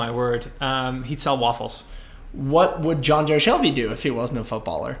these. Oh, my word. He'd sell waffles. What would John Joe Shelvey do if he wasn't a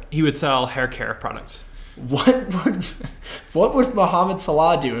footballer? He would sell hair care products. What would Mohamed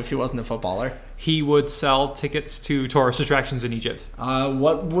Salah do if he wasn't a footballer? He would sell tickets to tourist attractions in Egypt.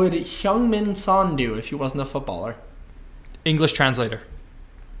 What would Heung-min Son do if he wasn't a footballer? English translator.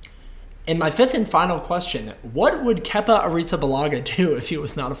 And my 5th and final question, what would Kepa Arrizabalaga do if he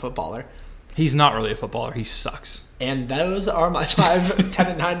was not a footballer? He's not really a footballer. He sucks. And those are my 5 10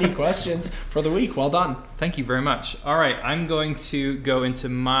 and 90 questions for the week. Well done. Thank you very much. All right, I'm going to go into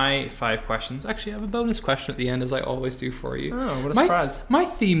my 5 questions. Actually, I have a bonus question at the end, as I always do for you. Oh, what a surprise. My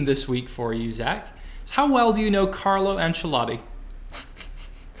theme this week for you, Zach, is how well do you know Carlo Ancelotti?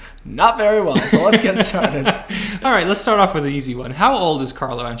 Not very well, so let's get started. All right, let's start off with an easy one. How old is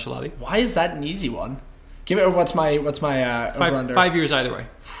Carlo Ancelotti? Why is that an easy one? Give it. What's my over-under? 5 years either way.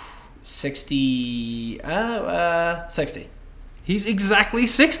 60. 60. He's exactly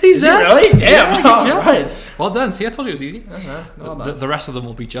 60, Zach. Is he really? Damn. Yeah, right. Well done. See, I told you it was easy. Well done. The rest of them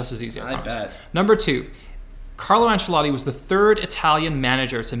will be just as easy, I promise. bet. Number 2. Carlo Ancelotti was the 3rd Italian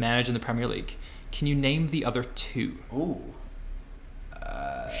manager to manage in the Premier League. Can you name the other 2? Ooh.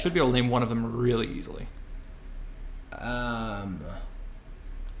 Should be able to name one of them really easily. 3rd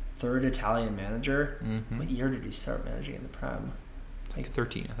Italian manager? Mm-hmm. What year did he start managing in the Prem? Like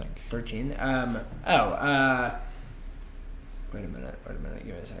 13, I think. 13? Wait a minute.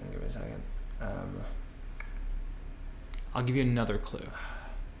 Give me a second. I'll give you another clue.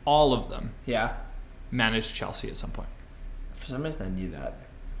 All of them yeah. managed Chelsea at some point. For some reason, I knew that.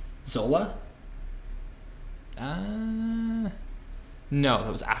 Zola? No,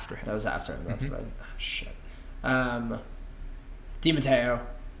 that was after him. That was after him. That's what I... shit. Di Matteo.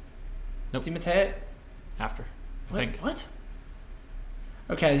 Nope. Di Matteo? After, I think. What?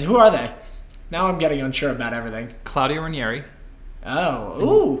 Okay, so who are they? Now I'm getting unsure about everything. Claudio Ranieri. Oh,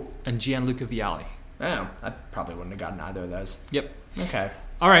 ooh. And Gianluca Vialli. Oh, I probably wouldn't have gotten either of those. Yep. Okay.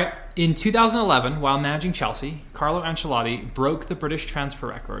 All right. In 2011, while managing Chelsea, Carlo Ancelotti broke the British transfer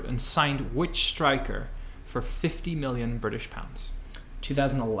record and signed which striker for 50 million British pounds?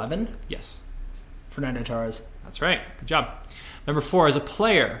 2011? Yes. Fernando Torres. That's right. Good job. Number 4, as a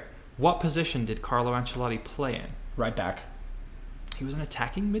player, what position did Carlo Ancelotti play in? Right back. He was an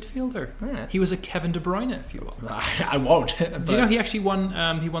attacking midfielder. Yeah. He was a Kevin De Bruyne, if you will. I won't. Do you know he actually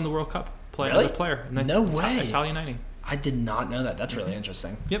won? He won the World Cup. Really? As a player. No way. Italian 90. I did not know that. That's really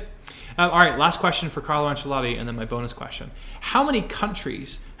interesting. Yep. All right. Last question for Carlo Ancelotti, and then my bonus question: how many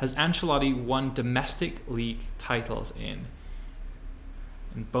countries has Ancelotti won domestic league titles in?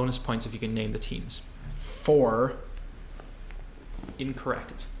 And bonus points if you can name the teams. 4.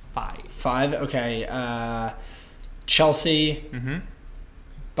 Incorrect. It's 5. 5. Okay. Chelsea. Mm-hmm.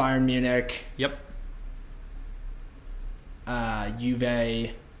 Bayern Munich. Yep.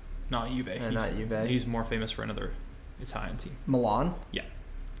 Juve. Not Juve. Not Juve. He's more famous for another Italian team. Milan. Yeah.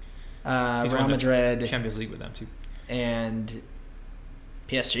 Real Madrid. Champions League with them too. And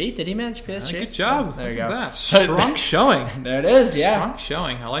PSG. Did he manage PSG? Good job. Oh, there you go. That. Strong showing. There it is. Yeah. Strong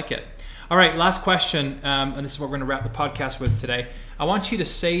showing. I like it. All right. Last question, and this is what we're going to wrap the podcast with today. I want you to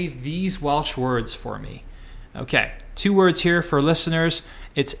say these Welsh words for me. Okay. 2 words here for listeners.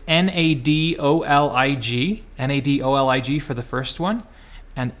 It's Nadolig. Nadolig for the first one,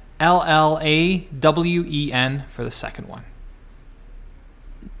 and Llawen for the second one.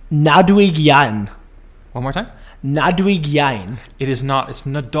 Nadwig One more time. Nadwig. It is not. It's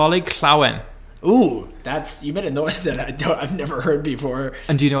Nadolig Llawen. Ooh, you made a noise that I've never heard before.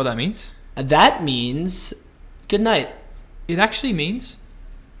 And do you know what that means? That means good night. It actually means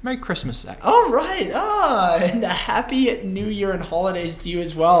Merry Christmas, Zach. All right. And a happy New Year and holidays to you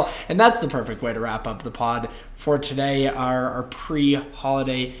as well. And that's the perfect way to wrap up the pod for today, our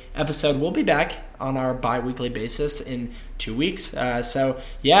pre-holiday episode. We'll be back on our bi-weekly basis in 2 weeks. So,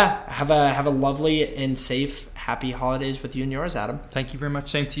 yeah, have a lovely and safe, happy holidays with you and yours, Adam. Thank you very much.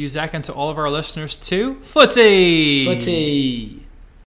 Same to you, Zach, and to all of our listeners, too. Footy! Footy!